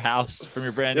from your house, from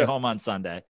your brand new home on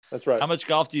Sunday. That's right. How much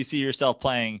golf do you see yourself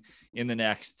playing in the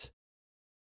next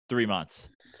 3 months?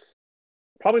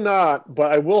 Probably not,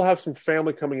 but I will have some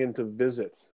family coming in to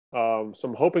visit. So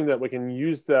I'm hoping that we can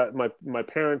use that.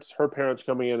 Her parents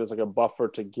coming in as like a buffer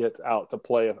to get out to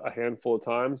play a handful of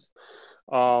times.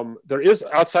 There is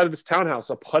outside of this townhouse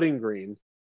a putting green.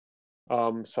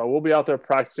 So I will be out there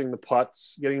practicing the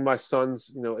putts, getting my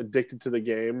sons, addicted to the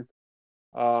game.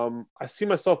 I see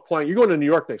myself playing. You're going to New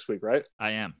York next week, right?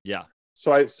 I am. Yeah.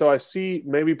 So I see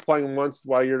maybe playing once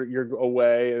while you're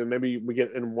away, and maybe we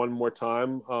get in one more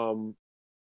time. I'm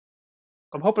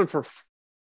hoping for,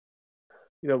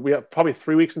 we have probably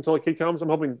 3 weeks until the kid comes. I'm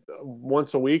hoping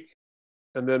once a week,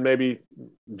 and then maybe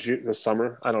this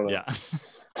summer. I don't know. Yeah.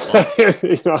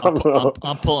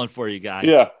 I'm pulling for you guys.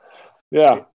 Yeah.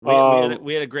 Yeah.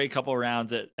 We had a great couple of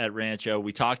rounds at Rancho.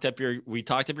 We talked up your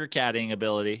caddying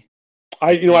ability.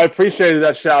 I appreciated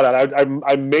that shout out.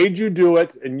 I made you do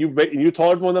it, and you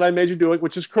told everyone that I made you do it,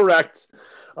 which is correct.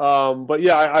 But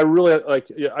yeah, I really like.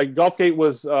 Golfgate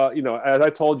was, as I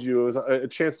told you, it was a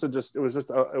chance to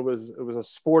it was a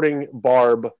sporting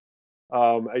barb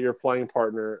at your playing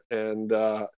partner,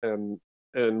 but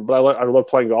I love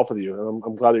playing golf with you, and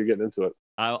I'm glad that you're getting into it.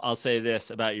 I'll say this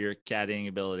about your caddying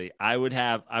ability. I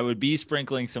would be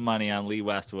sprinkling some money on Lee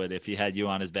Westwood if he had you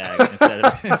on his bag instead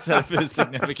of his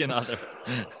significant other.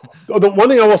 The one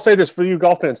thing I will say this for you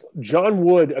golf fans, John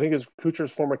Wood, I think is Kuchar's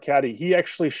former caddy. He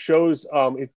actually shows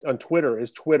on Twitter,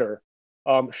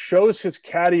 shows his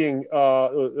caddying,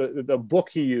 the book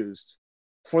he used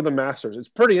for the Masters. It's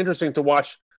pretty interesting to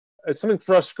watch it's something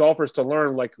for us golfers to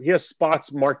learn. Like he has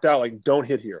spots marked out, like don't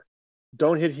hit here,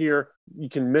 don't hit here. You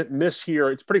can miss here.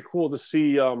 It's pretty cool to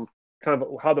see kind of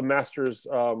how the Masters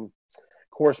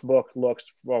course book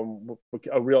looks from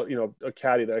a real, a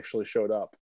caddy that actually showed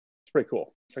up. It's pretty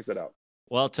cool. Check that out.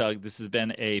 Well, Tug, this has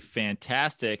been a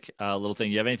fantastic little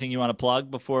thing. You have anything you want to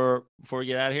plug before we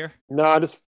get out of here? No,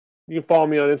 just you can follow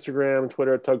me on Instagram and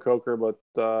Twitter at Tug Coker. But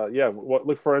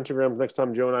look for our Instagram next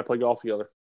time Joe and I play golf together.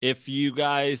 If you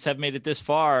guys have made it this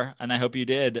far, and I hope you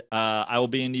did, I will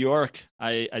be in New York.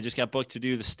 I just got booked to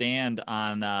do the stand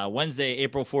on Wednesday,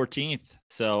 April 14th.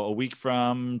 So a week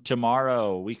from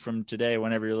tomorrow, a week from today,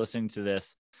 whenever you're listening to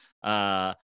this.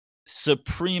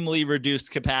 Supremely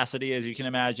reduced capacity, as you can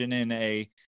imagine, in a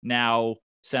now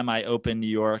semi-open New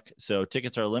York. So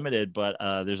tickets are limited, but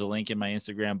there's a link in my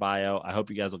Instagram bio. I hope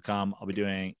you guys will come. I'll be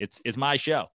doing it's my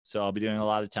show, so I'll be doing a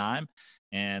lot of time,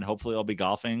 and hopefully I'll be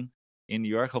golfing in New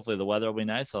York. Hopefully the weather will be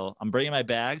nice. So I'm bringing my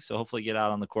bag, so hopefully get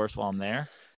out on the course while I'm there.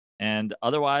 And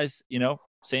otherwise,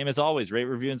 same as always, rate,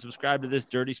 review, and subscribe to this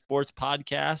Dirty Sports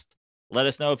podcast. Let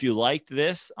us know if you liked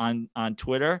this on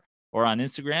Twitter or on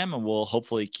Instagram, and we'll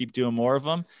hopefully keep doing more of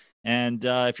them. And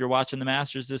if you're watching the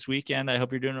Masters this weekend, I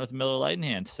hope you're doing it with Miller Lite in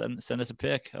hand. Send us a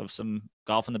pic of some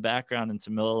golf in the background and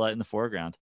some Miller Lite in the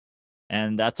foreground.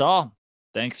 And that's all.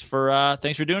 Thanks for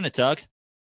doing it, Tug.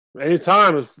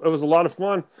 Anytime. It was a lot of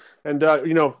fun. And,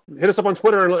 hit us up on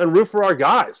Twitter and root for our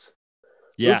guys.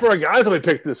 Yes. Root for our guys that we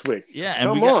picked this week. Yeah.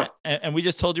 And we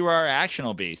just told you where our action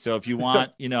will be. So if you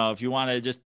want, if you want to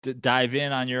just dive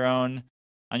in on your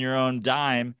own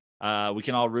dime, we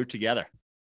can all root together.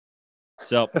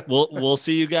 So we'll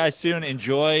see you guys soon.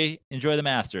 Enjoy the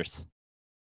Masters.